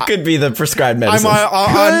stretching, could be the prescribed medicine.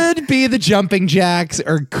 Could be the jumping jacks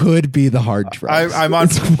or could be the hard drugs. I'm on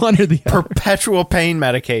It's one or the other. perpetual pain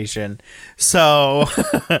medication. So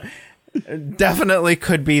definitely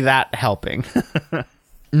could be that helping. Yeah,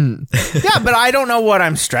 but I don't know what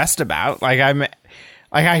I'm stressed about. I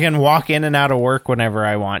can walk in and out of work whenever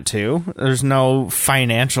I want to. There's no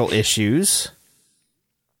financial issues.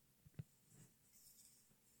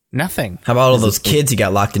 Nothing. How about all those kids you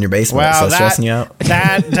got locked in your basement? Well, so stressing you out?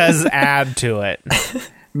 That does add to it.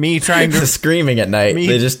 Me trying to screaming at night.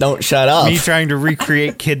 They just don't shut up. Me trying to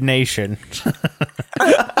recreate Kid Nation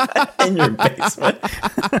in your basement.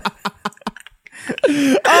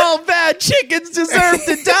 All bad chickens deserve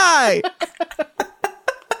to die.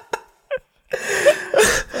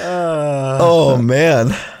 Oh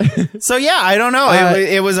man. So yeah, I don't know.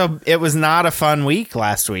 It was not a fun week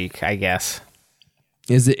last week, I guess.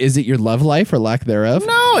 Is it your love life or lack thereof?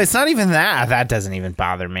 No, it's not even that. That doesn't even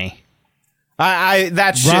bother me.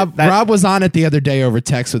 Rob was on it the other day over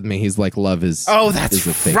text with me. He's like, "Love is that's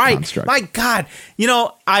a fake right. construct." My God,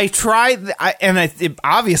 I try,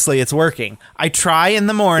 obviously it's working. I try in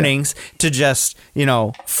the mornings to just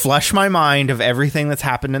flush my mind of everything that's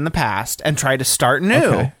happened in the past and try to start new.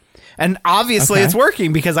 Okay. And obviously it's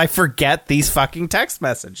working because I forget these fucking text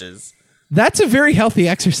messages. That's a very healthy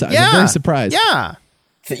exercise. Yeah. I'm very surprised. Yeah.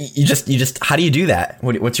 So you just how do you do that?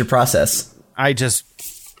 What's your process? I just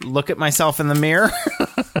look at myself in the mirror.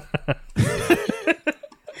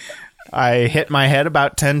 I hit my head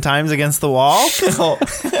about 10 times against the wall.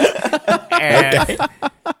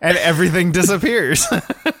 And everything disappears.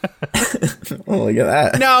 Oh, look at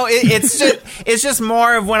that. No, it's just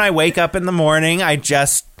more of when I wake up in the morning, I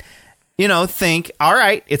just think, all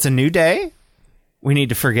right, it's a new day. We need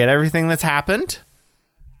to forget everything that's happened.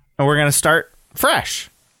 And we're going to start fresh.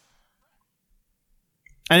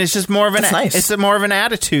 And it's just more of it's more of an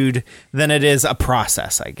attitude than it is a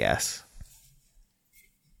process, I guess.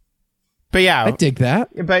 But yeah, I dig that.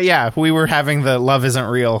 But yeah, we were having the love isn't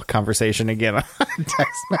real conversation again on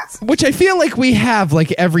text message. Which I feel like we have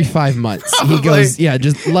like every 5 months. He goes, yeah,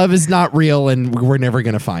 just love is not real and we're never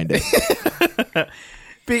going to find it.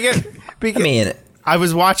 because I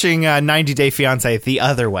was watching 90 Day Fiance the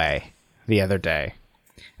other day.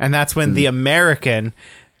 And that's when the American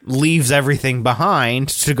leaves everything behind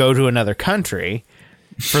to go to another country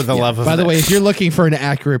for the love of By the way, if you're looking for an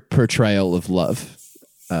accurate portrayal of love,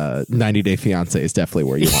 90 Day Fiance is definitely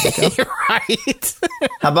where you want to go. Right.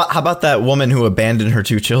 How about that woman who abandoned her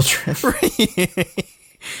 2 children?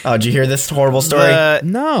 Oh, did you hear this horrible story?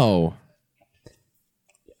 No.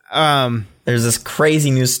 There's this crazy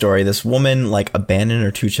news story. This woman like abandoned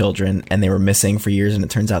her 2 children, and they were missing for years. And it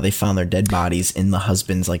turns out they found their dead bodies in the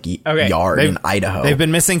husband's like yard in Idaho. They've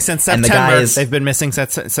been missing since September. And the guy is, they've been missing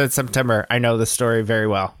since September. I know the story very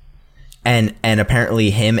well. And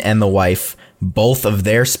apparently, him and the wife, both of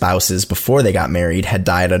their spouses before they got married, had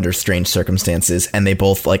died under strange circumstances, and they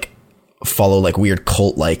both like follow like weird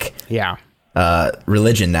cult like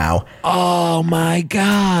religion now. Oh my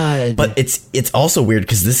god! But it's also weird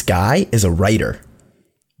because this guy is a writer.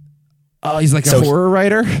 Oh, he's like a horror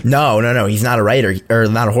writer? No, he's not a writer or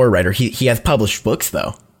not a horror writer. He has published books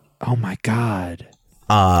though. Oh my god!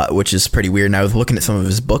 Which is pretty weird. And I was looking at some of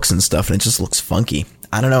his books and stuff, and it just looks funky.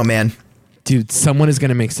 I don't know, man. Dude, someone is going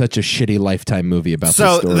to make such a shitty Lifetime movie about this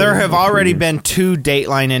story. So there have already been 2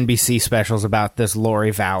 Dateline NBC specials about this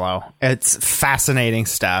Lori Vallow. It's fascinating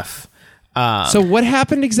stuff. So what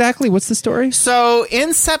happened exactly? What's the story? So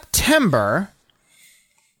in September,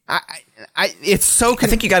 it's so. I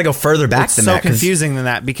think you got to go further back than that. It's so confusing than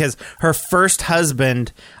that because her first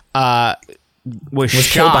husband was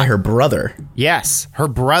shot. Killed by her brother. Yes, her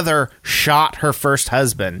brother shot her first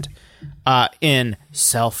husband in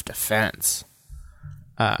self-defense.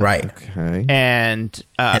 Right. Okay. And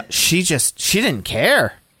she didn't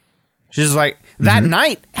care. She's like that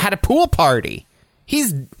night had a pool party.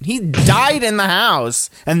 He died in the house,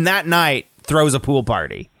 and that night throws a pool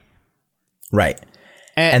party. Right.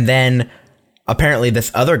 And then apparently this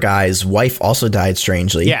other guy's wife also died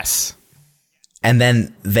strangely. Yes. And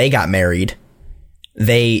then they got married.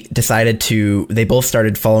 They both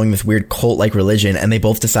started following this weird cult-like religion, and they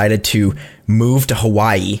both decided to move to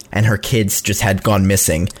Hawaii, and her kids just had gone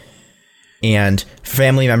missing. And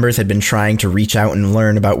family members had been trying to reach out and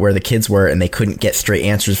learn about where the kids were, and they couldn't get straight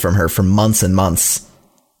answers from her for months and months.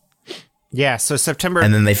 Yeah, so September...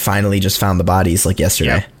 And then they finally just found the bodies, like,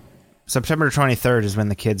 yesterday. Yeah. September 23rd is when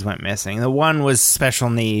the kids went missing. The one was special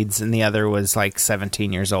needs, and the other was, like,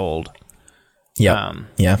 17 years old. Yeah.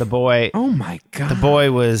 Yeah. The boy... Oh, my God. The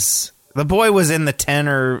boy was in the 10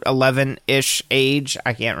 or 11-ish age.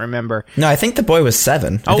 I can't remember. No, I think the boy was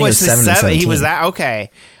 7. I think it was 7. He was that? Okay.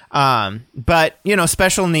 But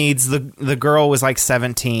special needs. The girl was like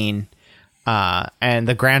 17, and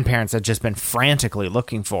the grandparents had just been frantically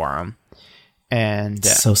looking for him, and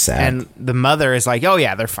so sad. And the mother is like, "Oh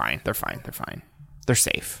yeah, they're fine. They're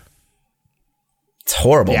safe." It's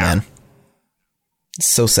horrible, man. It's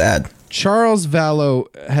so sad. Charles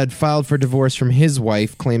Vallow had filed for divorce from his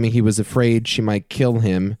wife, claiming he was afraid she might kill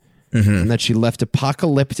him, and that she left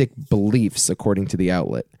apocalyptic beliefs, according to the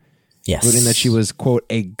outlet. Yes. Including that she was, quote,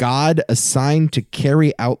 a god assigned to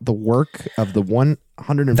carry out the work of the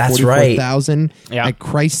 144,000 at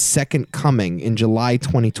Christ's second coming in July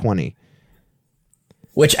 2020.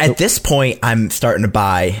 Which at this point, I'm starting to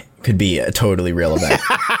buy could be a totally real event.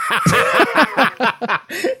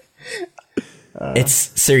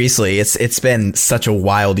 It's been such a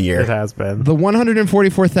wild year. It has been. The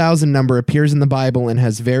 144,000 number appears in the Bible and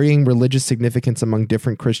has varying religious significance among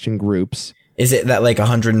different Christian groups. Is it that like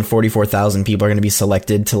 144,000 people are going to be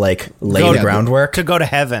selected to like lay the groundwork to go to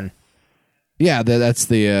heaven? Yeah, that's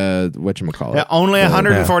the whatchamacallit. Yeah, only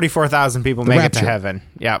 144,000 people make it to heaven.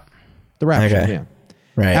 Yep. The rapture, yeah.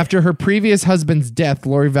 Right. After her previous husband's death,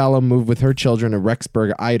 Lori Vallow moved with her children to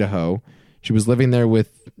Rexburg, Idaho. She was living there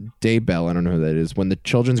with Daybell, I don't know who that is, when the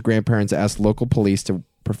children's grandparents asked local police to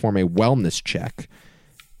perform a wellness check.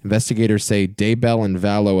 Investigators say Daybell and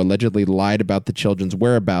Vallow allegedly lied about the children's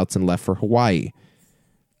whereabouts and left for Hawaii.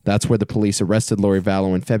 That's where the police arrested Lori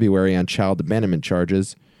Vallow in February on child abandonment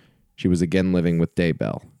charges. She was again living with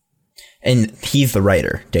Daybell. And he's the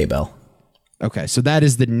writer, Daybell. Okay, so that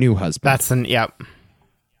is the new husband. Yep.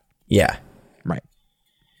 Yeah. Right.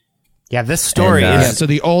 Yeah, this story is... Yeah, so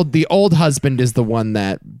the old husband is the one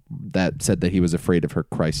that said that he was afraid of her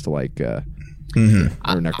Christ-like...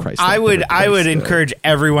 Or not Christ. I would encourage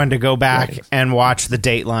everyone to go back and watch the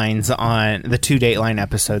Datelines on the 2 Dateline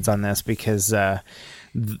episodes on this, because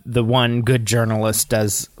the one good journalist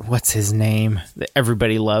does, what's his name that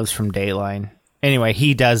everybody loves from Dateline. Anyway,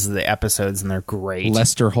 he does the episodes and they're great.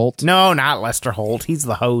 Lester Holt? No, not Lester Holt. He's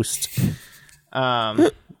the host.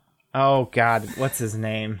 Oh God, what's his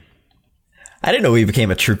name? I didn't know we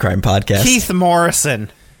became a true crime podcast. Keith Morrison.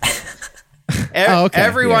 Okay.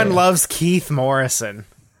 Everyone loves Keith Morrison.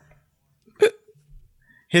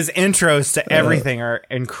 His intros to everything are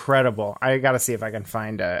incredible. I got to see if I can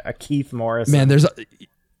find a Keith Morrison. Man,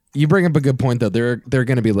 You bring up a good point, though. There are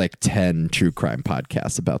going to be like 10 true crime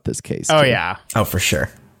podcasts about this case. Oh, too. yeah. Oh, for sure.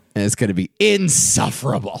 And it's going to be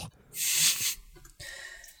insufferable.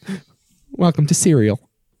 Welcome to Serial.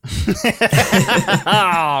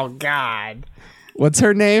 Oh, God. What's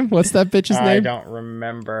her name? What's that bitch's name? I don't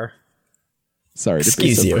remember. Sorry to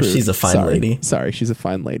Excuse be so you. crude. She's a fine lady. Sorry, she's a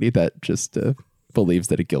fine lady that just believes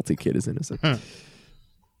that a guilty kid is innocent.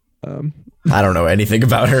 I don't know anything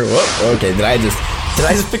about her. Whoa, okay, did I just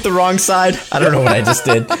pick the wrong side? I don't know what I just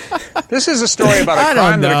did. This is a story about a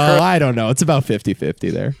crime that occurred. I don't know. It's about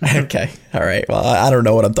 50-50 there. Okay, all right. Well, I don't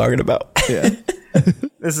know what I'm talking about. Yeah.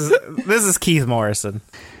 This is Keith Morrison.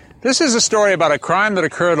 This is a story about a crime that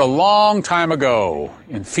occurred a long time ago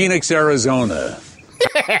in Phoenix, Arizona.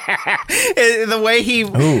 The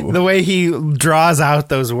way he draws out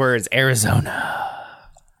those words, Arizona.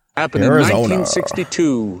 Happened Arizona. in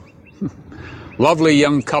 1962. Lovely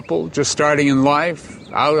young couple just starting in life,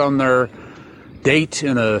 out on their date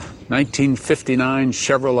in a 1959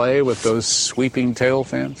 Chevrolet with those sweeping tail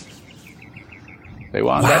fins. They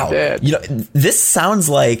wound up dead. You know, this sounds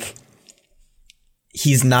like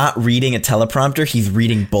he's not reading a teleprompter. He's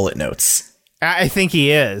reading bullet notes. I think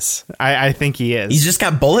he is. I think he is. He's just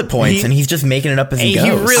got bullet points, and he's just making it up as he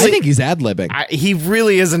goes. I think he's ad-libbing. He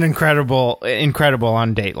really is an incredible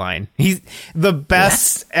on Dateline. The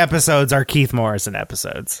best episodes are Keith Morrison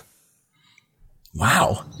episodes.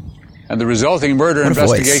 Wow. And the resulting murder What a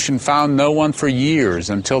investigation found no one for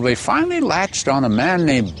years until they finally latched on a man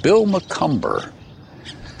named Bill McCumber.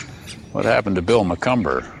 What happened to Bill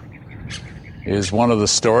McCumber is one of the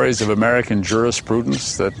stories of American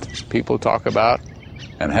jurisprudence that people talk about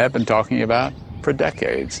and have been talking about for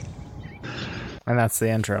decades. And that's the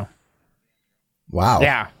intro. Wow.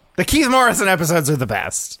 Yeah. The Keith Morrison episodes are the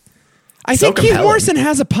best. I So think Keith compelling. Morrison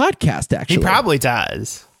has a podcast, actually. He probably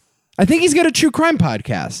does. I think he's got a true crime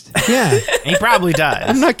podcast. Yeah. He probably does.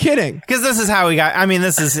 I'm not kidding. Because this is how he got... I mean,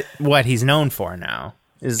 this is what he's known for now.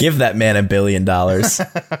 Give that man $1 billion.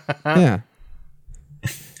 Yeah.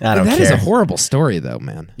 I don't That care. is a horrible story, though,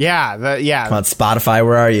 man. Yeah. Come on, Spotify,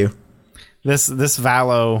 where are you? This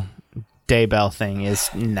Valo Daybell thing is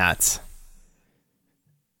nuts.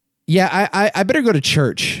 Yeah, I better go to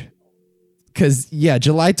church. Because, yeah,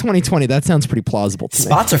 July 2020, that sounds pretty plausible to me.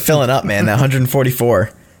 Spots are filling up, man. That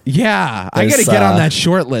 144. Yeah, I got to There's, get on that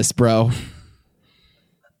short list, bro.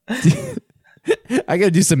 I got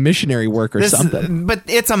to do some missionary work or something. But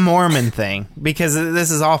it's a Mormon thing because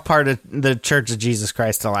this is all part of the Church of Jesus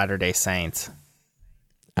Christ of Latter-day Saints.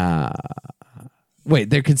 Wait,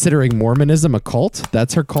 they're considering Mormonism a cult?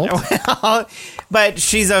 That's her cult? But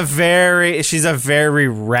she's a very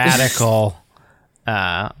radical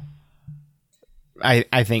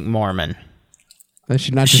I think Mormon. That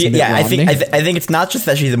should not just Mitt I Romney? think it's not just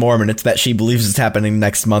that she's a Mormon; it's that she believes it's happening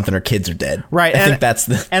next month and her kids are dead. Right. I think that's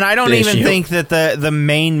the. And I don't the even issue. think that the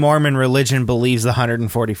main Mormon religion believes the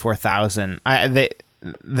 144,000.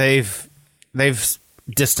 They've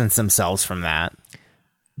distanced themselves from that.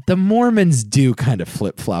 The Mormons do kind of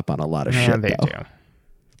flip-flop on a lot of Yeah, shit, they though. do.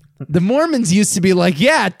 The Mormons used to be like,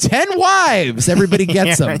 10 wives. Everybody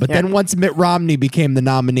gets them. But then once Mitt Romney became the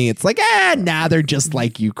nominee, it's like, they're just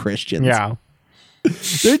like you Christians. Yeah.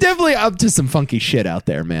 They're definitely up to some funky shit out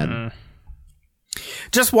there, man.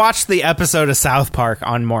 Just watch the episode of South Park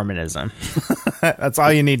on Mormonism. That's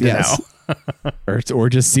all you need to Yes. know. or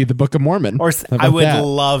just see the Book of Mormon. Or How about I would that?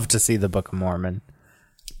 love to see the Book of Mormon.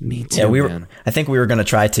 Me too, Yeah, we man. were. I think we were going to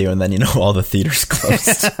try to, and then all the theaters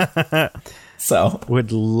closed. So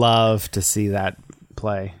Would love to see that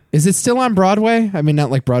play. Is it still on Broadway? I mean,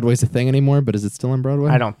 not like Broadway's a thing anymore, but is it still on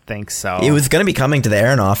Broadway? I don't think so. it was going to be coming to the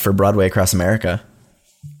Aronoff for Broadway across America.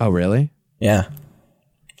 Oh, really? Yeah,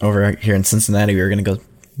 over here in Cincinnati, we were going to go.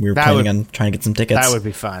 We were That planning would- on trying to get some tickets. That would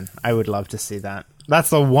be fun. I would love to see that. That's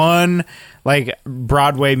the one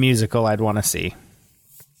Broadway musical I'd want to see.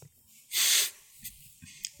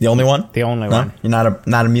 the only one. The only No? one. You're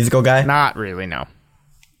not a musical guy. Not really, no.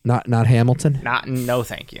 Not Hamilton? No,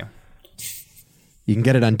 thank you. You can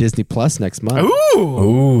get it on Disney Plus next month. Ooh.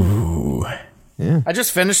 Ooh. Yeah. I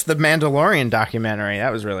just finished the Mandalorian documentary.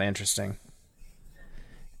 That was really interesting.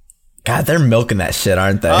 God, they're milking that shit,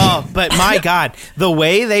 aren't they? Oh, but my God, the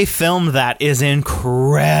way they filmed that is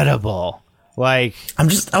incredible. Like,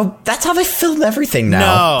 that's how they filmed everything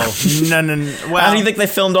now. no. Well, How do you think they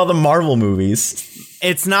filmed all the Marvel movies?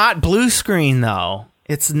 it's not blue screen though.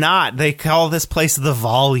 It's not. They call this place the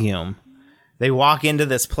Volume. They walk into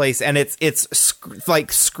this place and it's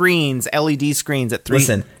like screens, LED screens at 3.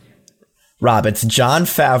 Listen, Rob, it's Jon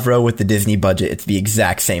Favreau with the Disney budget. It's the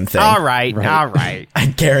exact same thing. All right. I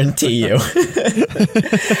guarantee you.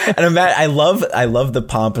 And I love the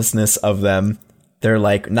pompousness of them. They're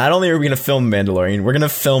like, not only are we going to film Mandalorian, we're going to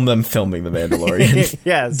film them filming the Mandalorian.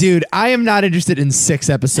 Yes. Dude, I am not interested in 6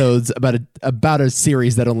 episodes about a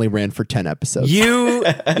series that only ran for 10 episodes. You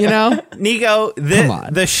know? Nico, Come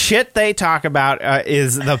on. the shit they talk about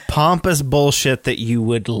is the pompous bullshit that you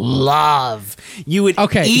would love. You would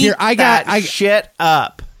eat that shit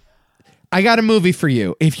up. I got a movie for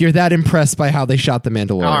you if you're that impressed by how they shot The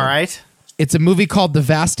Mandalorian. All right. It's a movie called The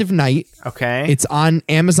Vast of Night. Okay. It's on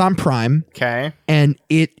Amazon Prime. Okay. And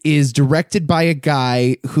it is directed by a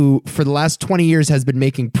guy who, for the last 20 years, has been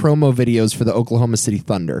making promo videos for the Oklahoma City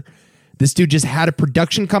Thunder. This dude just had a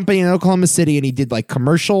production company in Oklahoma City, and he did like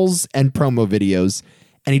commercials and promo videos.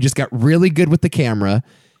 And he just got really good with the camera.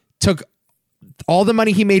 Took all the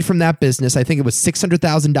money he made from that business, I think it was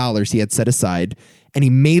 $600,000 he had set aside, and he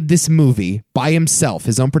made this movie by himself,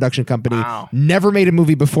 his own production company. Wow. Never made a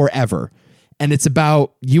movie before, ever. And it's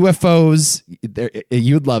about UFOs.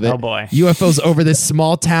 You'd love it. Oh, boy. UFOs over this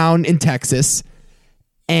small town in Texas.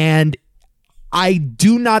 And I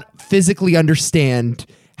do not physically understand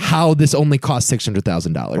how this only cost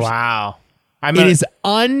 $600,000. Wow. It is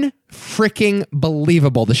unfreaking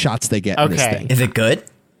believable, the shots they get in this Okay. thing. Is it good?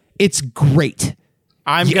 It's great.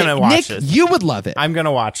 I'm going to watch Nick, this. you would love it. I'm going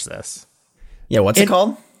to watch this. Yeah, what's it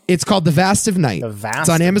called? It's called The Vast of Night. The Vast It's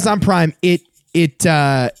on of Amazon Prime. It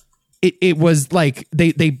was like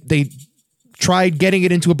they tried getting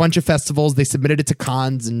it into a bunch of festivals. They submitted it to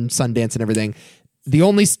cons and Sundance and everything. The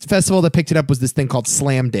only festival that picked it up was this thing called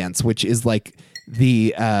Slam Dance, which is like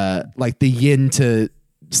the yin to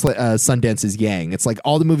Sundance's yang. It's like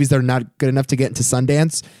all the movies that are not good enough to get into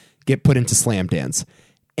Sundance get put into Slam Dance.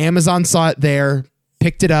 Amazon saw it there,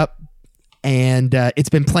 picked it up, and it's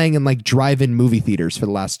been playing in like drive-in movie theaters for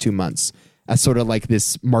the last 2 months as sort of like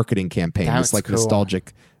this marketing campaign, That's this like cool.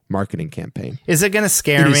 nostalgic marketing campaign. Is it going to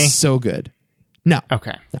scare It me? is so good. No,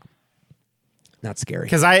 Okay. not scary.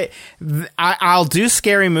 Because I'll do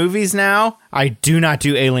scary movies now. I do not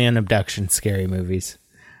do alien abduction scary movies.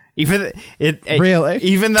 Even Really?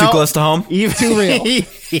 even though Too close to home? even, Too real.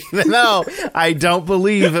 even though I don't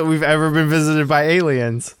believe that we've ever been visited by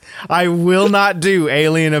aliens, I will not do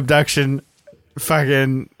alien abduction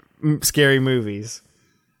fucking scary movies.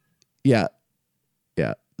 Yeah.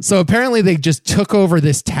 So apparently they just took over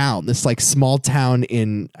this town, this like small town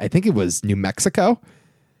in, I think it was New Mexico.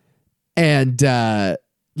 And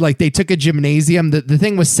like they took a gymnasium. The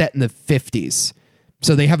thing was set in the 50s.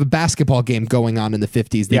 So they have a basketball game going on in the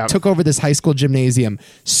 50s. They took over this high school gymnasium,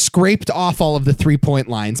 scraped off all of the 3-point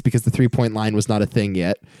lines because the 3-point line was not a thing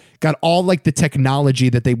yet. Got all like the technology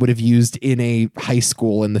that they would have used in a high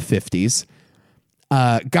school in the 50s.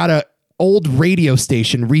 Got a old radio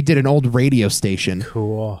station, redid an old radio station.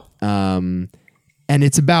 Cool. And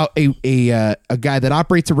it's about a guy that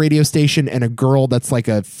operates a radio station and a girl that's like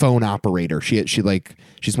a phone operator.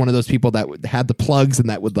 She's one of those people that had the plugs and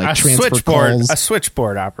that would like transfer calls. A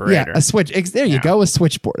switchboard operator. Yeah, there you go, a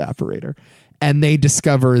switchboard operator. And they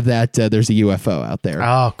discover that there's a UFO out there.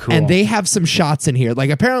 Oh, cool. And they have some shots in here.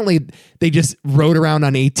 Like apparently they just rode around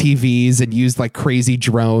on ATVs and used like crazy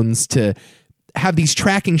drones to have these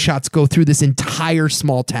tracking shots go through this entire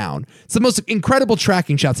small town. It's the most incredible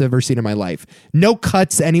tracking shots I've ever seen in my life. No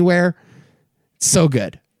cuts anywhere. So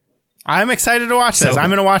good. I'm excited to watch this. I'm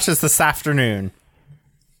going to watch this afternoon.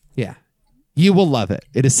 Yeah. You will love it.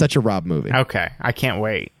 It is such a Rob movie. Okay. I can't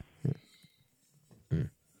wait.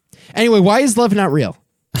 Anyway, why is love not real?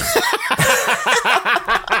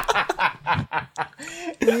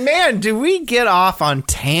 Man, do we get off on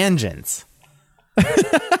tangents?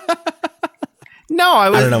 No, I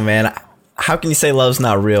don't know, man. How can you say love's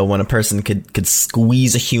not real when a person could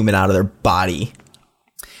squeeze a human out of their body?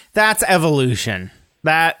 That's evolution.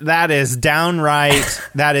 That is downright.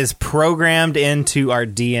 That is programmed into our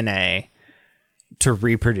DNA to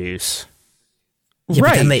reproduce. Yeah,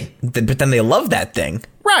 Right. But then they love that thing.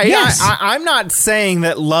 Right. Yes. I'm not saying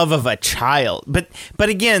that love of a child, but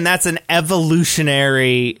again, that's an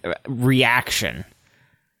evolutionary reaction.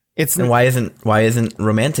 It's And why isn't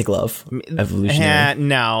romantic love evolutionary?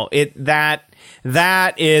 no.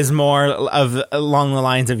 That is more of along the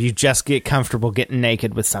lines of you just get comfortable getting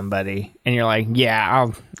naked with somebody, and you're like, yeah,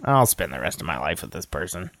 I'll spend the rest of my life with this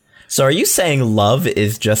person. So are you saying love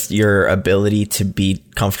is just your ability to be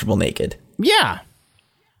comfortable naked? Yeah.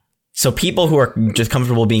 So people who are just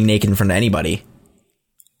comfortable being naked in front of anybody,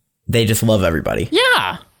 they just love everybody.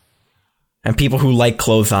 Yeah. And people who like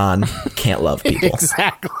clothes on can't love people.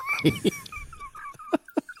 Exactly.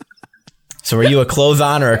 So are you a clothes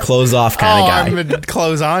on or a clothes off kind of guy? I'm a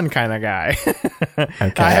clothes on kind of guy.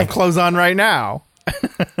 Okay. I have clothes on right now.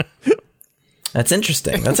 That's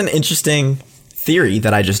interesting. That's an interesting theory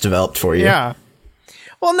that I just developed for you. Yeah.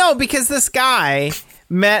 Well, no, because this guy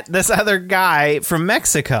met this other guy from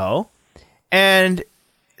Mexico, and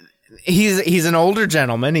he's an older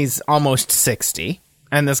gentleman. He's almost 60,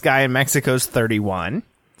 and this guy in Mexico's 31.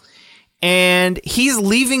 And he's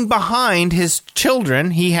leaving behind his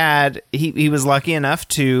children. He was lucky enough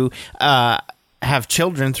to have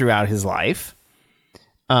children throughout his life.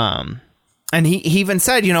 And he even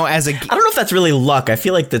said, you know, as a... I don't know if that's really luck. I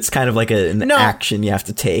feel like that's kind of like an action you have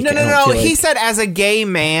to take. No. He said as a gay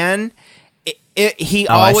man, he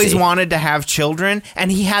always wanted to have children,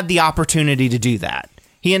 and he had the opportunity to do that.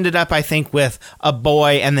 He ended up, I think, with a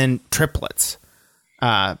boy and then triplets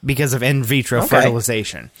because of in vitro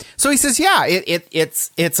fertilization. So he says, yeah,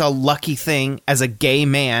 it's a lucky thing as a gay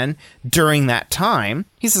man during that time.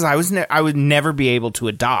 He says, I would never be able to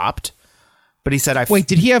adopt. But he said, wait,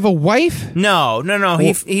 did he have a wife? No.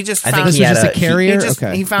 He just found... I think This was just a carrier?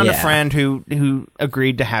 He found a friend who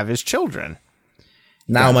agreed to have his children.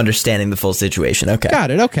 Now I'm understanding the full situation. Okay. Got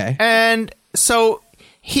it, okay. And so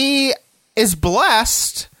he is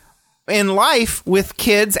blessed in life with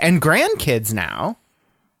kids and grandkids now.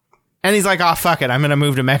 And he's like, oh, fuck it. I'm going to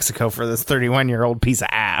move to Mexico for this 31-year-old piece of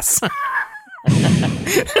ass.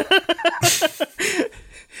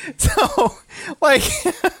 So, like...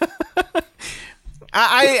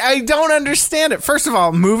 I don't understand it. First of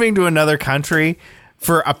all, moving to another country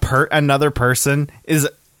for another person is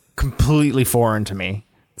completely foreign to me.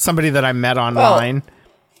 Somebody that I met online,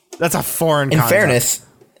 that's a foreign concept. In fairness,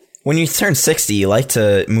 when you turn 60, you like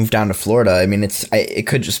to move down to Florida. I mean, it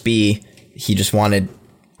could just be he just wanted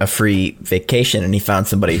a free vacation and he found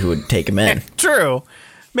somebody who would take him in. True.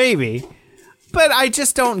 Maybe. But I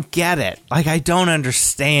just don't get it. Like, I don't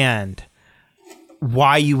understand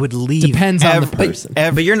why you would leave. Depends on the person.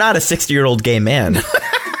 But you're not a 60-year-old gay man.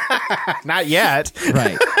 Not yet.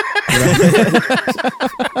 Right.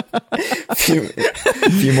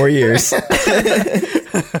 few more years.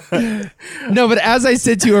 No, but as I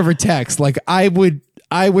said to you over text, like I would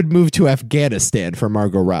move to Afghanistan for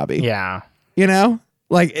Margot Robbie. Yeah. You know?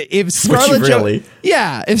 Like if Scarlett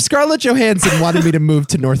if Scarlett Johansson wanted me to move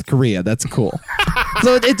to North Korea, that's cool.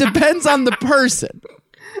 So it depends on the person.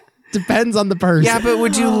 Depends on the person. Yeah, but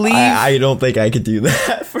would you leave? I don't think I could do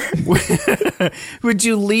that. Would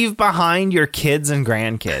you leave behind your kids and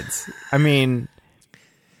grandkids? I mean,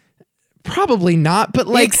 probably not. But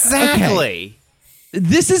like, exactly. Okay.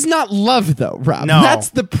 This is not love, though, Rob. No,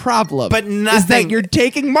 that's the problem. But nothing is that you're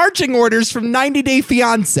taking marching orders from 90 Day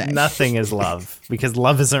Fiance. Nothing is love because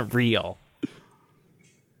love isn't real.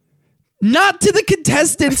 Not to the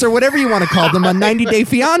contestants or whatever you want to call them on 90 Day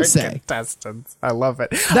Fiance. Contestants. I love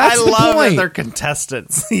it. That's I the love point. that they're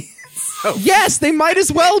contestants. Yes, they might as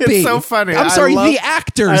well be. It's so funny. I'm sorry, the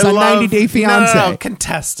actors on 90 Day Fiance. No,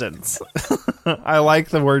 contestants. I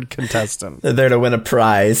like the word contestant. They're there to win a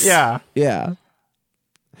prize. Yeah. Yeah.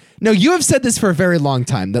 No, you have said this for a very long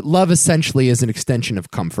time, that love essentially is an extension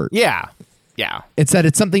of comfort. Yeah. Yeah. It's that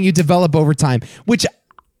it's something you develop over time, which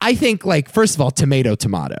I think, like, first of all, tomato.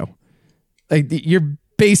 Like, you're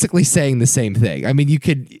basically saying the same thing. I mean, you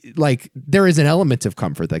could, like, there is an element of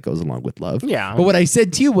comfort that goes along with love. Yeah. But what I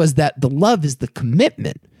said to you was that the love is the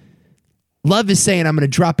commitment. Love is saying, I'm going to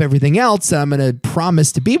drop everything else and I'm going to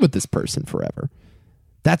promise to be with this person forever.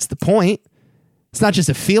 That's the point. It's not just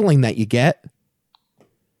a feeling that you get.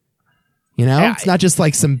 You know? Yeah, it's not just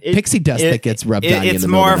like some pixie dust that gets rubbed on you. It's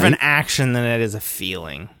more of an action than it is a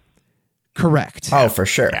feeling. Correct. Oh, for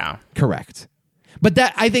sure. Yeah. Correct. But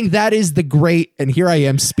that, I think that is the great, and here I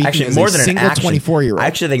am speaking actually, as more a than single an action, 24-year-old. I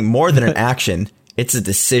actually think more than an action, it's a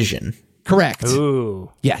decision. Correct. Ooh.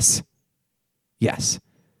 Yes. Yes.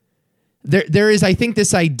 There is, I think,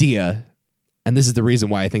 this idea, and this is the reason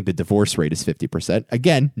why I think the divorce rate is 50%.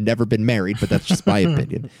 Again, never been married, but that's just my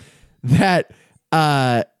opinion. That,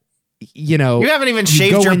 you know, you haven't even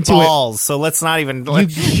shaved your balls, so let's not even.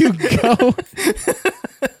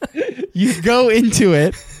 You go into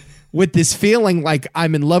it with this feeling like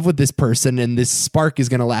I'm in love with this person and this spark is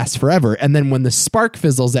going to last forever. And then when the spark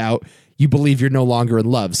fizzles out, you believe you're no longer in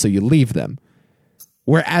love, so you leave them.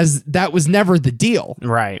 Whereas that was never the deal.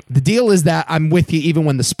 Right. The deal is that I'm with you even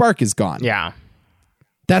when the spark is gone. Yeah.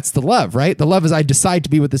 That's the love, right? The love is I decide to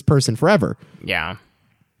be with this person forever. Yeah.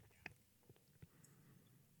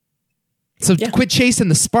 So quit chasing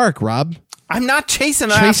the spark, Rob. I'm not chasing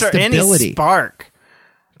after any spark.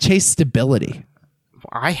 Chase stability.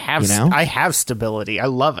 I have stability. I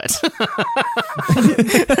love it.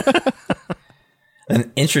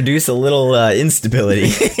 And introduce a little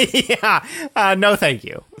instability. Yeah. No, thank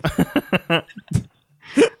you.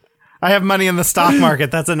 I have money in the stock market.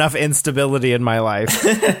 That's enough instability in my life.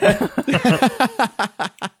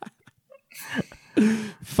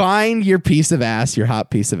 Find your piece of ass, your hot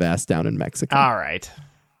piece of ass down in Mexico. All right.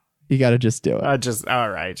 You got to just do it. All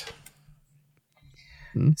right.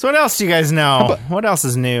 So what else do you guys know? What else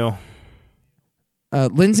is new?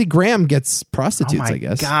 Lindsey Graham gets prostitutes, Oh my I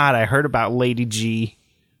guess. God, I heard about Lady G.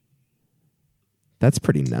 That's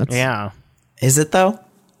pretty nuts. Yeah. Is it though?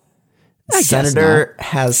 guess Senator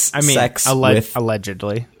has sex with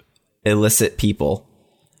allegedly illicit people.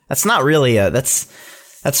 That's not really that's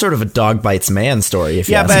sort of a dog bites man story, if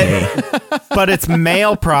you ask me. But it's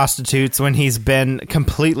male prostitutes when he's been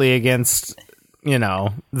completely against,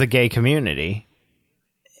 the gay community.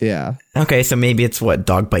 Yeah. Okay, so maybe it's what,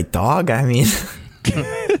 dog bite dog? I mean,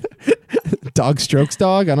 dog strokes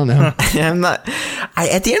dog? I don't know.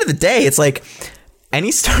 At the end of the day, it's like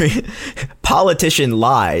any story, politician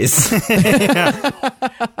lies,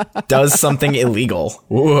 does something illegal.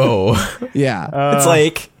 Whoa. Yeah. It's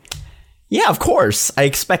like, yeah, of course. I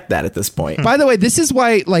expect that at this point. By the way, this is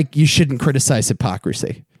why you shouldn't criticize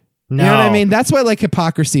hypocrisy. No. You know what I mean? That's why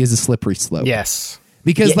hypocrisy is a slippery slope. Yes.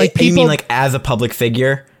 Because people, you mean as a public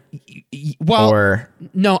figure?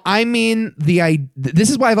 No, I mean this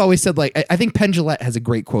is why I've always said I think Penn Jillette has a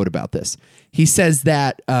great quote about this. He says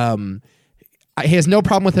that he has no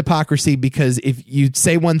problem with hypocrisy because if you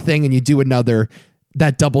say one thing and you do another,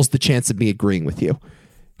 that doubles the chance of me agreeing with you.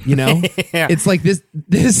 Yeah. It's like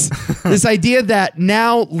this idea that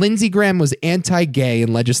now Lindsey Graham was anti-gay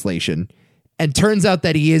in legislation and turns out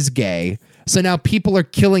that he is gay. So now people are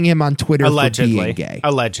killing him on Twitter for being gay.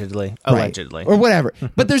 Allegedly. Or whatever.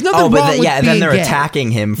 But there's nothing wrong with being then they're gay. attacking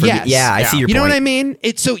him for I see your point. You know what I mean?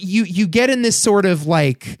 So you get in this sort of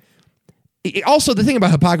also the thing about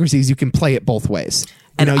hypocrisy is you can play it both ways.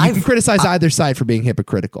 You can criticize either side for being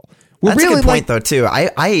hypocritical. That's a good point though too.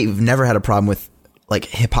 I've never had a problem with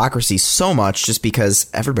hypocrisy so much just because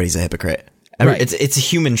everybody's a hypocrite. Right. It's a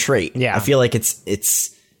human trait. Yeah. I feel like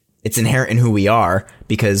it's inherent in who we are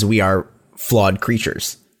because we are flawed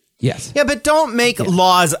creatures. Yes. Yeah, but don't make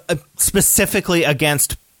laws specifically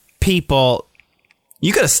against people.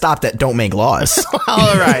 You could have stopped at don't make laws.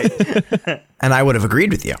 All right. And I would have agreed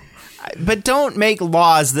with you. But don't make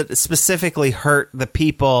laws that specifically hurt the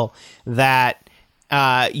people that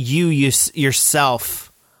you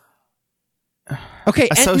yourself Okay,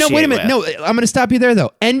 no, wait a minute. No, I'm going to stop you there,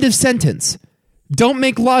 though. End of sentence. Don't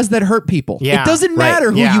make laws that hurt people. Yeah, it doesn't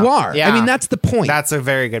matter who you are. Yeah. I mean, that's the point. That's a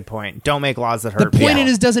very good point. Don't make laws that hurt people. The point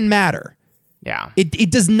people. is doesn't matter. Yeah.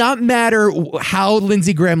 It does not matter how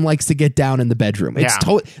Lindsey Graham likes to get down in the bedroom.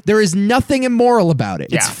 There is nothing immoral about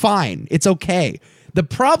it. It's fine. It's okay. The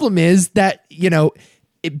problem is that,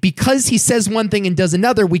 because he says one thing and does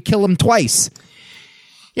another, we kill him twice.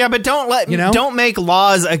 Yeah, but don't make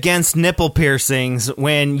laws against nipple piercings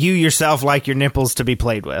when you yourself like your nipples to be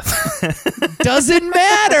played with. Doesn't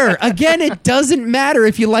matter. Again, it doesn't matter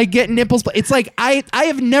if you like getting nipples. It's like I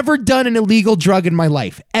have never done an illegal drug in my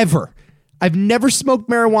life, ever. I've never smoked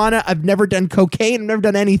marijuana. I've never done cocaine. I've never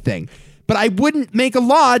done anything. But I wouldn't make a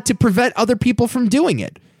law to prevent other people from doing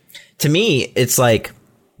it. To me, it's like,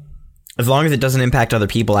 as long as it doesn't impact other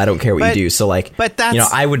people, I don't care what you do. So but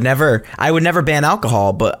that's, I would never ban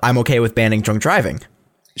alcohol, but I'm okay with banning drunk driving.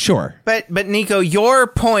 Sure. But Nico, your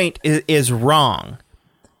point is wrong.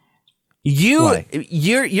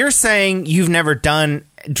 You're saying you've never done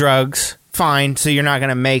drugs, fine, so you're not going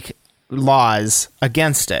to make laws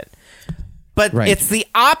against it. But it's the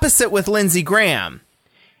opposite with Lindsey Graham.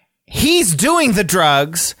 He's doing the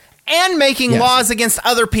drugs and making laws against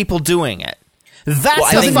other people doing it.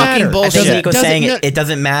 That's fucking bullshit. I think Nico's saying it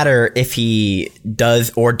doesn't matter if he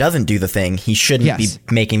does or doesn't do the thing. He shouldn't be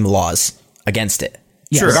making laws against it,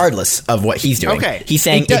 regardless of what he's doing. Okay. He's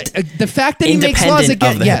saying the fact that he makes laws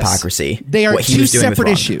against the hypocrisy. They are two separate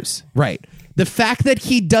issues. Right. The fact that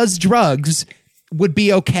he does drugs would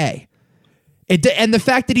be okay. And the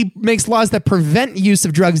fact that he makes laws that prevent use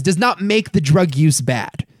of drugs does not make the drug use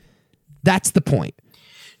bad. That's the point.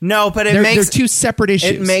 No, but they're two separate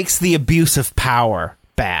issues. It makes the abuse of power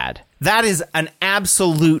bad. That is an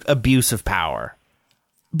absolute abuse of power.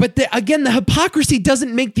 But again, the hypocrisy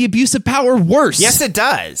doesn't make the abuse of power worse. Yes, it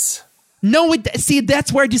does. No,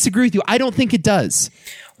 that's where I disagree with you. I don't think it does.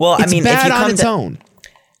 Well, it's bad if you come on its own.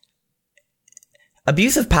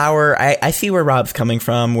 Abuse of power, I see where Rob's coming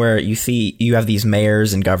from, where you have these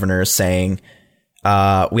mayors and governors saying,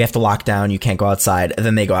 we have to lock down, you can't go outside, and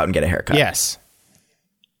then they go out and get a haircut. Yes.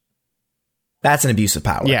 That's an abuse of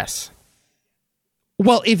power. Yes.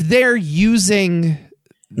 Well, if they're using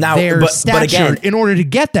Now, their but stature again, in order to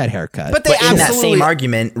get that haircut. But they But in that absolutely same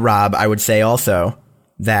argument, Rob, I would say also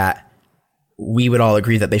that we would all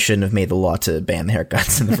agree that they shouldn't have made the law to ban the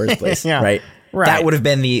haircuts in the first place, Yeah. right? Right. That would have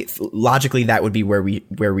been logically that would be where we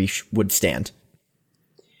would stand.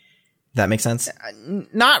 That makes sense?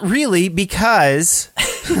 Not really, because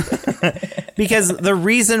because the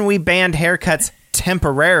reason we banned haircuts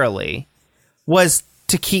temporarily was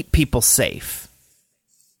to keep people safe.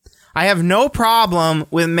 I have no problem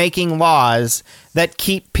with making laws that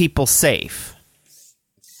keep people safe.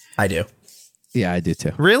 I do. yeah, I do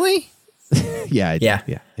too. Really? Yeah, I do. Yeah.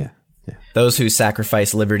 Yeah. Those who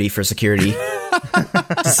sacrifice liberty for security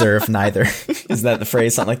deserve neither. Is that the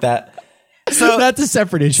phrase? Something like that? So That's a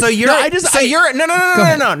separate issue. So you're No, you're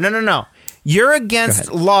ahead. no. You're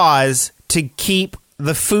against laws to keep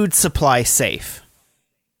the food supply safe.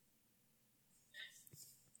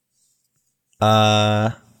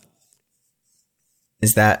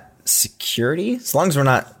 Is that security? As long as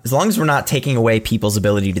we're not taking away people's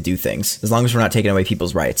ability to do things. As long as we're not taking away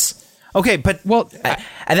people's rights. Okay, but Well,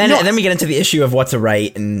 And then we get into the issue of what's a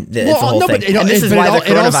right, and it's Well, a whole no, thing. but it- and this is but why it the al-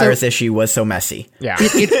 it coronavirus also- issue was so messy. yeah.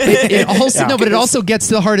 it also no, but it also gets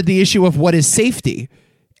to the heart of the issue of what is safety.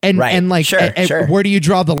 And Right. and like Sure, and sure. where do you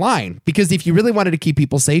draw the line? Because if you really wanted to keep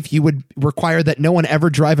people safe, you would require that no one ever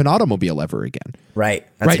drive an automobile ever again. Right.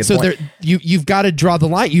 That's a Right. good So point. you've got to draw the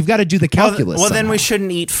line. You've got to do the calculus. Well, then somehow. we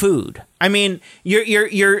shouldn't eat food. I mean,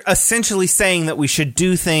 you're essentially saying that we should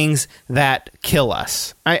do things that kill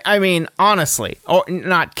us. I mean, honestly, or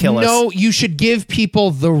not kill us. No, you should give people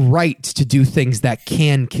the right to do things that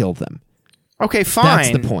can kill them. Okay, fine. That's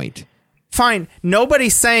the point. Fine.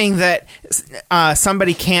 Nobody's saying that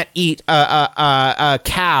somebody can't eat a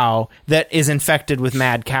cow that is infected with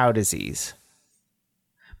mad cow disease.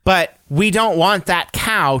 But we don't want that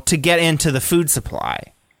cow to get into the food supply.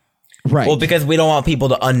 Right. Well, because we don't want people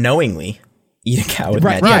to unknowingly eat a cow with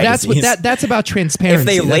right. mad cow Yeah, that's disease. what that's about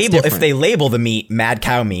transparency. if they label the meat mad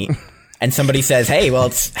cow meat, and somebody says, "Hey, well,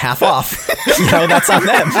 it's half off," that's on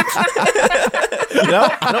them.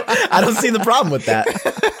 I don't see the problem with that.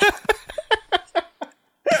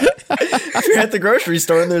 If you're at the grocery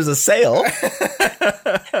store and there's a sale,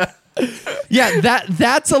 Yeah,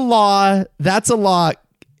 that's a law. That's a law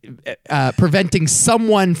preventing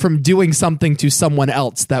someone from doing something to someone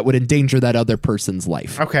else that would endanger that other person's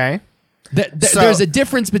life. Okay. So- There's a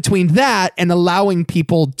difference between that and allowing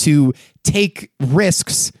people to take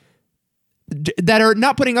risks that are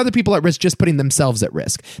not putting other people at risk, just putting themselves at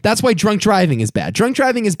risk. That's why drunk driving is bad. Drunk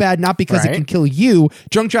driving is bad not because it Right. can kill you.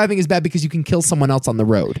 Drunk driving is bad because you can kill someone else on the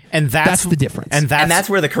road. And that's the difference. And that's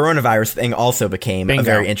where the coronavirus thing also became Bingo. a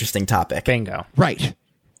very interesting topic. bingo. right.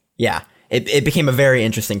 Yeah, it became a very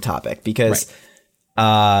interesting topic because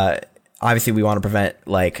obviously we want to prevent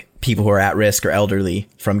like people who are at risk or elderly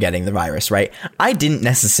from getting the virus, right? I didn't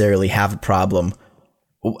necessarily have a problem.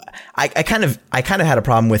 I kind of had a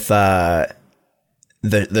problem with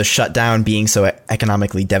the shutdown being so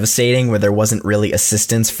economically devastating, where there wasn't really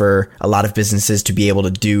assistance for a lot of businesses to be able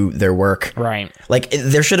to do their work. Right. Like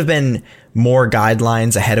there should have been more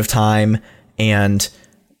guidelines ahead of time and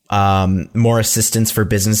more assistance for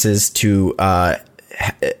businesses to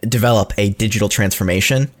develop a digital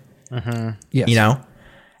transformation. Yes.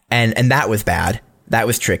 And that was bad. That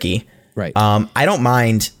was tricky. Right. I don't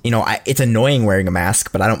mind, it's annoying wearing a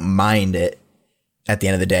mask, but I don't mind it at the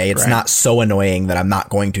end of the day. It's not so annoying that I'm not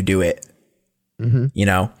going to do it.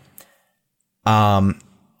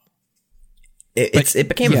 It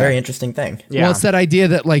became a very interesting thing. Yeah. Well, it's that idea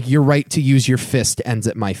that like your right to use your fist ends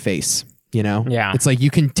at my face. Yeah. It's like you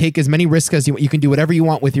can take as many risks as you want. You can do whatever you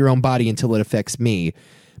want with your own body until it affects me.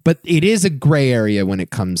 But it is a gray area when it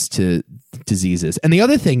comes to diseases. And the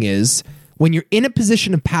other thing is, when you're in a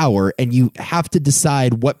position of power and you have to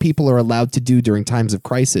decide what people are allowed to do during times of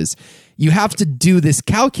crisis, you have to do this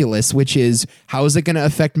calculus, which is how is it going to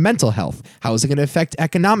affect mental health? How is it going to affect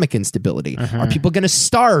economic instability? Are people going to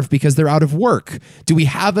starve because they're out of work? Do we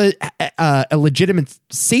have a legitimate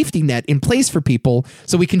safety net in place for people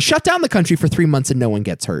so we can shut down the country for 3 months and no one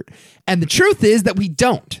gets hurt? And the truth is that we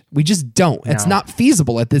don't. We just don't. It's not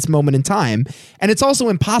feasible at this moment in time. And it's also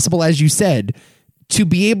impossible, as you said, to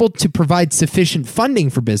be able to provide sufficient funding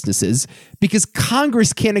for businesses because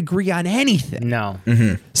Congress can't agree on anything. No.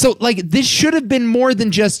 So, like, this should have been more than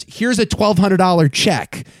just here's a $1,200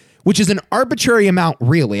 check, which is an arbitrary amount,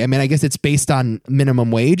 really. I mean, I guess it's based on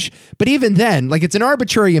minimum wage, but even then, like, it's an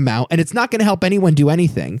arbitrary amount and it's not going to help anyone do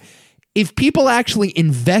anything. If people actually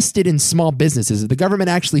invested in small businesses, if the government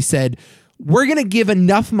actually said, we're going to give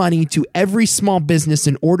enough money to every small business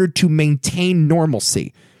in order to maintain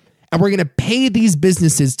normalcy, and we're going to pay these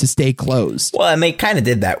businesses to stay closed. Well, and they kind of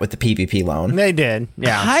did that with the PPP loan. They did.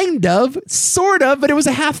 Yeah. Kind of, sort of, but it was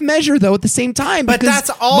a half measure though at the same time. But because that's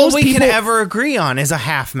all most we can people- ever agree on is a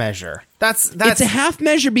half measure. That's It's a half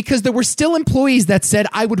measure because there were still employees that said,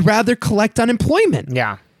 I would rather collect unemployment.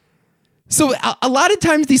 yeah. So a lot of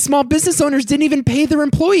times these small business owners didn't even pay their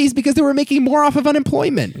employees because they were making more off of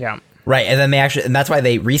unemployment. Yeah. Right, and then and that's why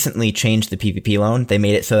they recently changed the PPP loan. They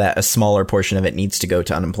made it so that a smaller portion of it needs to go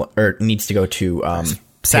to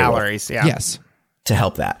Salaries. payroll Yeah. Yes. to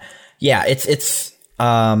help that. Yeah, it's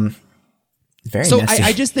very So messy.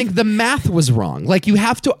 I just think the math was wrong. Like you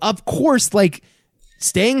have to, of course, like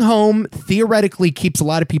staying home theoretically keeps a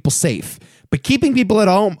lot of people safe, but keeping people at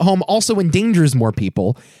home also endangers more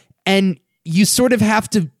people. And you sort of have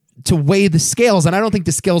to weigh the scales. And I don't think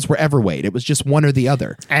the scales were ever weighed. It was just one or the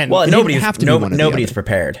other. And well, It didn't have to be one or the nobody's other.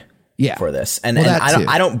 prepared Yeah. for this, and, Well, and that I don't too.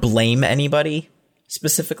 I don't blame anybody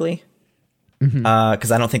specifically Mm-hmm.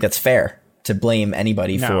 because I don't think that's fair to blame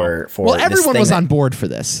anybody for Well, this everyone thing was that- on board for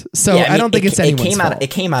this. So Yeah, I don't think it's anyone's fault.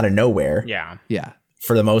 It came out of nowhere. yeah. Yeah.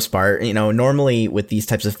 For the most part, normally with these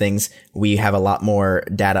types of things, we have a lot more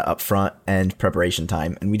data up front and preparation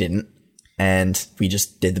time, and we didn't. And we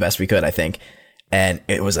just did the best we could, I think. And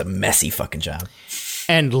it was a messy fucking job.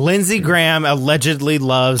 And Lindsey Graham allegedly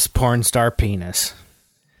loves porn star penis.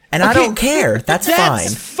 And I don't care. That's fine.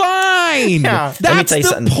 That's fine. Yeah. Let me That's tell you the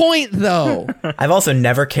something. point, though. I've also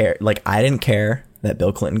never cared. Like, I didn't care that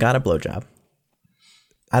Bill Clinton got a blowjob.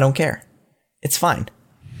 I don't care. It's fine.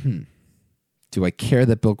 Do I care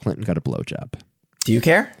that Bill Clinton got a blowjob? Do you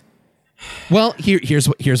care? Well, here's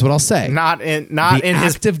what I'll say. Not in the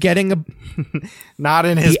his act of getting a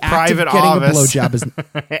private act of getting office a blowjob is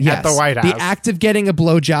yes, at the White House. The act of getting a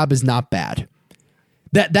blowjob is not bad.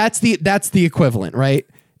 That's the equivalent, right?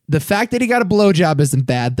 The fact that he got a blowjob isn't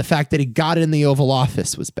bad. The fact that he got it in the Oval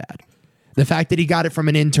Office was bad. The fact that he got it from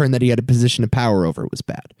an intern that he had a position of power over was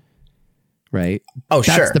bad. Right? Oh,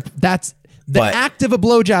 That's sure. The But- act of a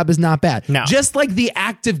blowjob is not bad. No. Just like the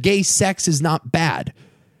act of gay sex is not bad.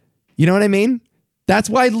 You know what I mean? That's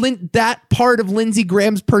why that part of Lindsey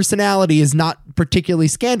Graham's personality is not particularly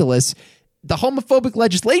scandalous. The homophobic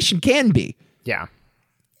legislation can be. Yeah.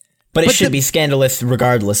 But it But should the- be scandalous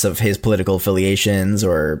regardless of his political affiliations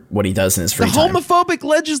or what he does in his free The time. homophobic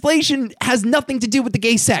legislation has nothing to do with the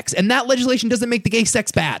gay sex, and that legislation doesn't make the gay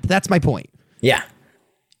sex bad. That's my point. Yeah.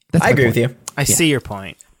 That's I my agree point. with you. I see your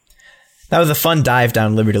point. That was a fun dive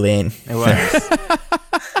down Liberty Lane. It was.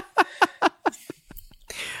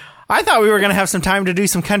 I thought we were going to have some time to do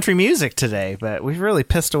some country music today, but we've really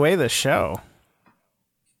pissed away this show.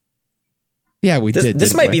 Yeah, we This, did. this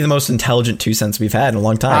didn't might we? be the most intelligent 2 cents we've had in a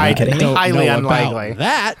long time. Are you kidding me? Don't Highly know unlikely. about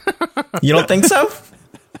that. You don't think so?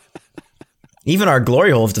 Even our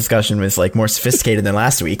glory holes discussion was like more sophisticated than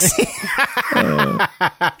last week's.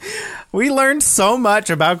 We learned so much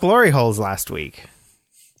about glory holes last week.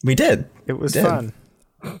 We did. It was Did. fun.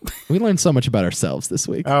 We learned so much about ourselves this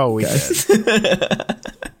week. Oh, we did.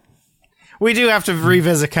 We do have to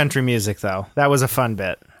revisit country music, though. That was a fun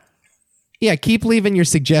bit. Yeah, keep leaving your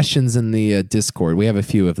suggestions in the Discord. We have a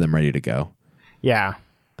few of them ready to go. Yeah.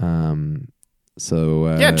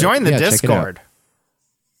 So Yeah, join the check it out. Discord.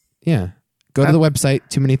 Yeah. Go to the website,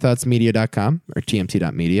 toomanythoughtsmedia.com or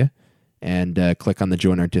tmt.media, and click on the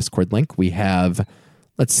join our Discord link. We have,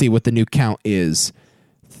 let's see what the new count is,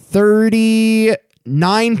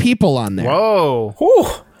 39 people on there. Whoa. Whew.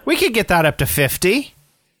 We could get that up to 50.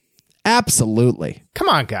 Absolutely. Come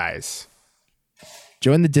on, guys.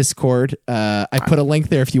 Join the Discord. I put a link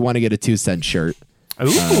there if you want to get a 2-cent shirt.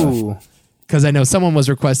 Ooh. Because I know someone was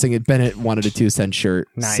requesting it. Bennett wanted a 2-cent shirt.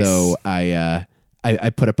 Nice. So I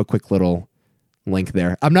put up a quick little link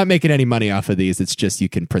there. I'm not making any money off of these. It's just you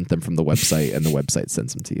can print them from the website and the website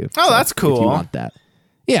sends them to you. Oh, that's If you cool. want that.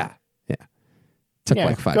 Yeah. Yeah. Took Yeah.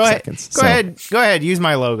 like 5 Go seconds. Go So- ahead. Go ahead. Use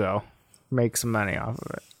my logo. Make some money off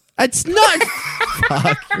of it. It's not.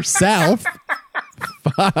 Fuck yourself.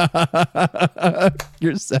 Fuck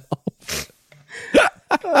yourself.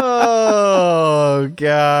 Oh,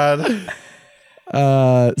 God.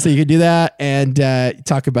 So you can do that and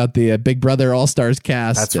talk about the Big Brother All Stars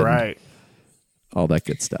cast. That's and right. all that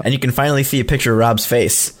good stuff. And you can finally see a picture of Rob's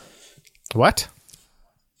face. What?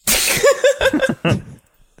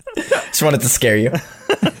 Just wanted to scare you.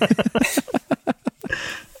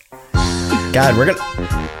 God, we're gonna.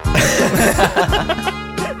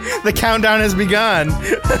 The countdown has begun.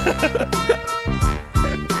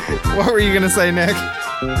 What were you going to say, Nick?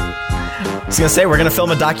 I was gonna say we're gonna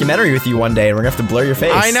film a documentary with you one day, and we're gonna have to blur your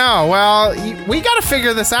face. I know. Well, we got to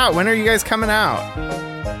figure this out. When are you guys coming out?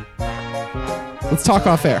 Let's talk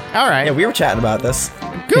off air. All right. Yeah, we were chatting about this.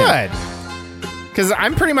 Good. Because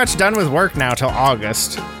I'm pretty much done with work now till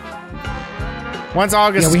August. Once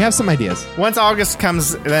August, Yeah, we have some ideas. once August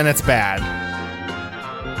comes, then it's bad.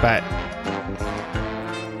 But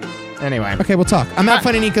anyway, Okay, we'll talk. I'm at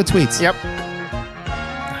Funny Nico tweets. yep.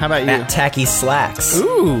 How about you? At Tacky Slacks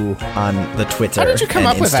Ooh, on the Twitter. how did you come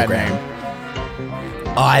and up with that Instagram.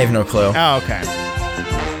 name? Oh, I have no clue. Oh, okay.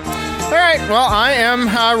 All right. Well, I am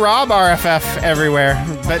Rob RFF everywhere,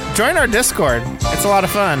 but join our Discord. It's a lot of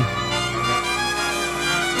fun.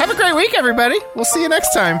 Have a great week, everybody. We'll see you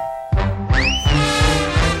next time.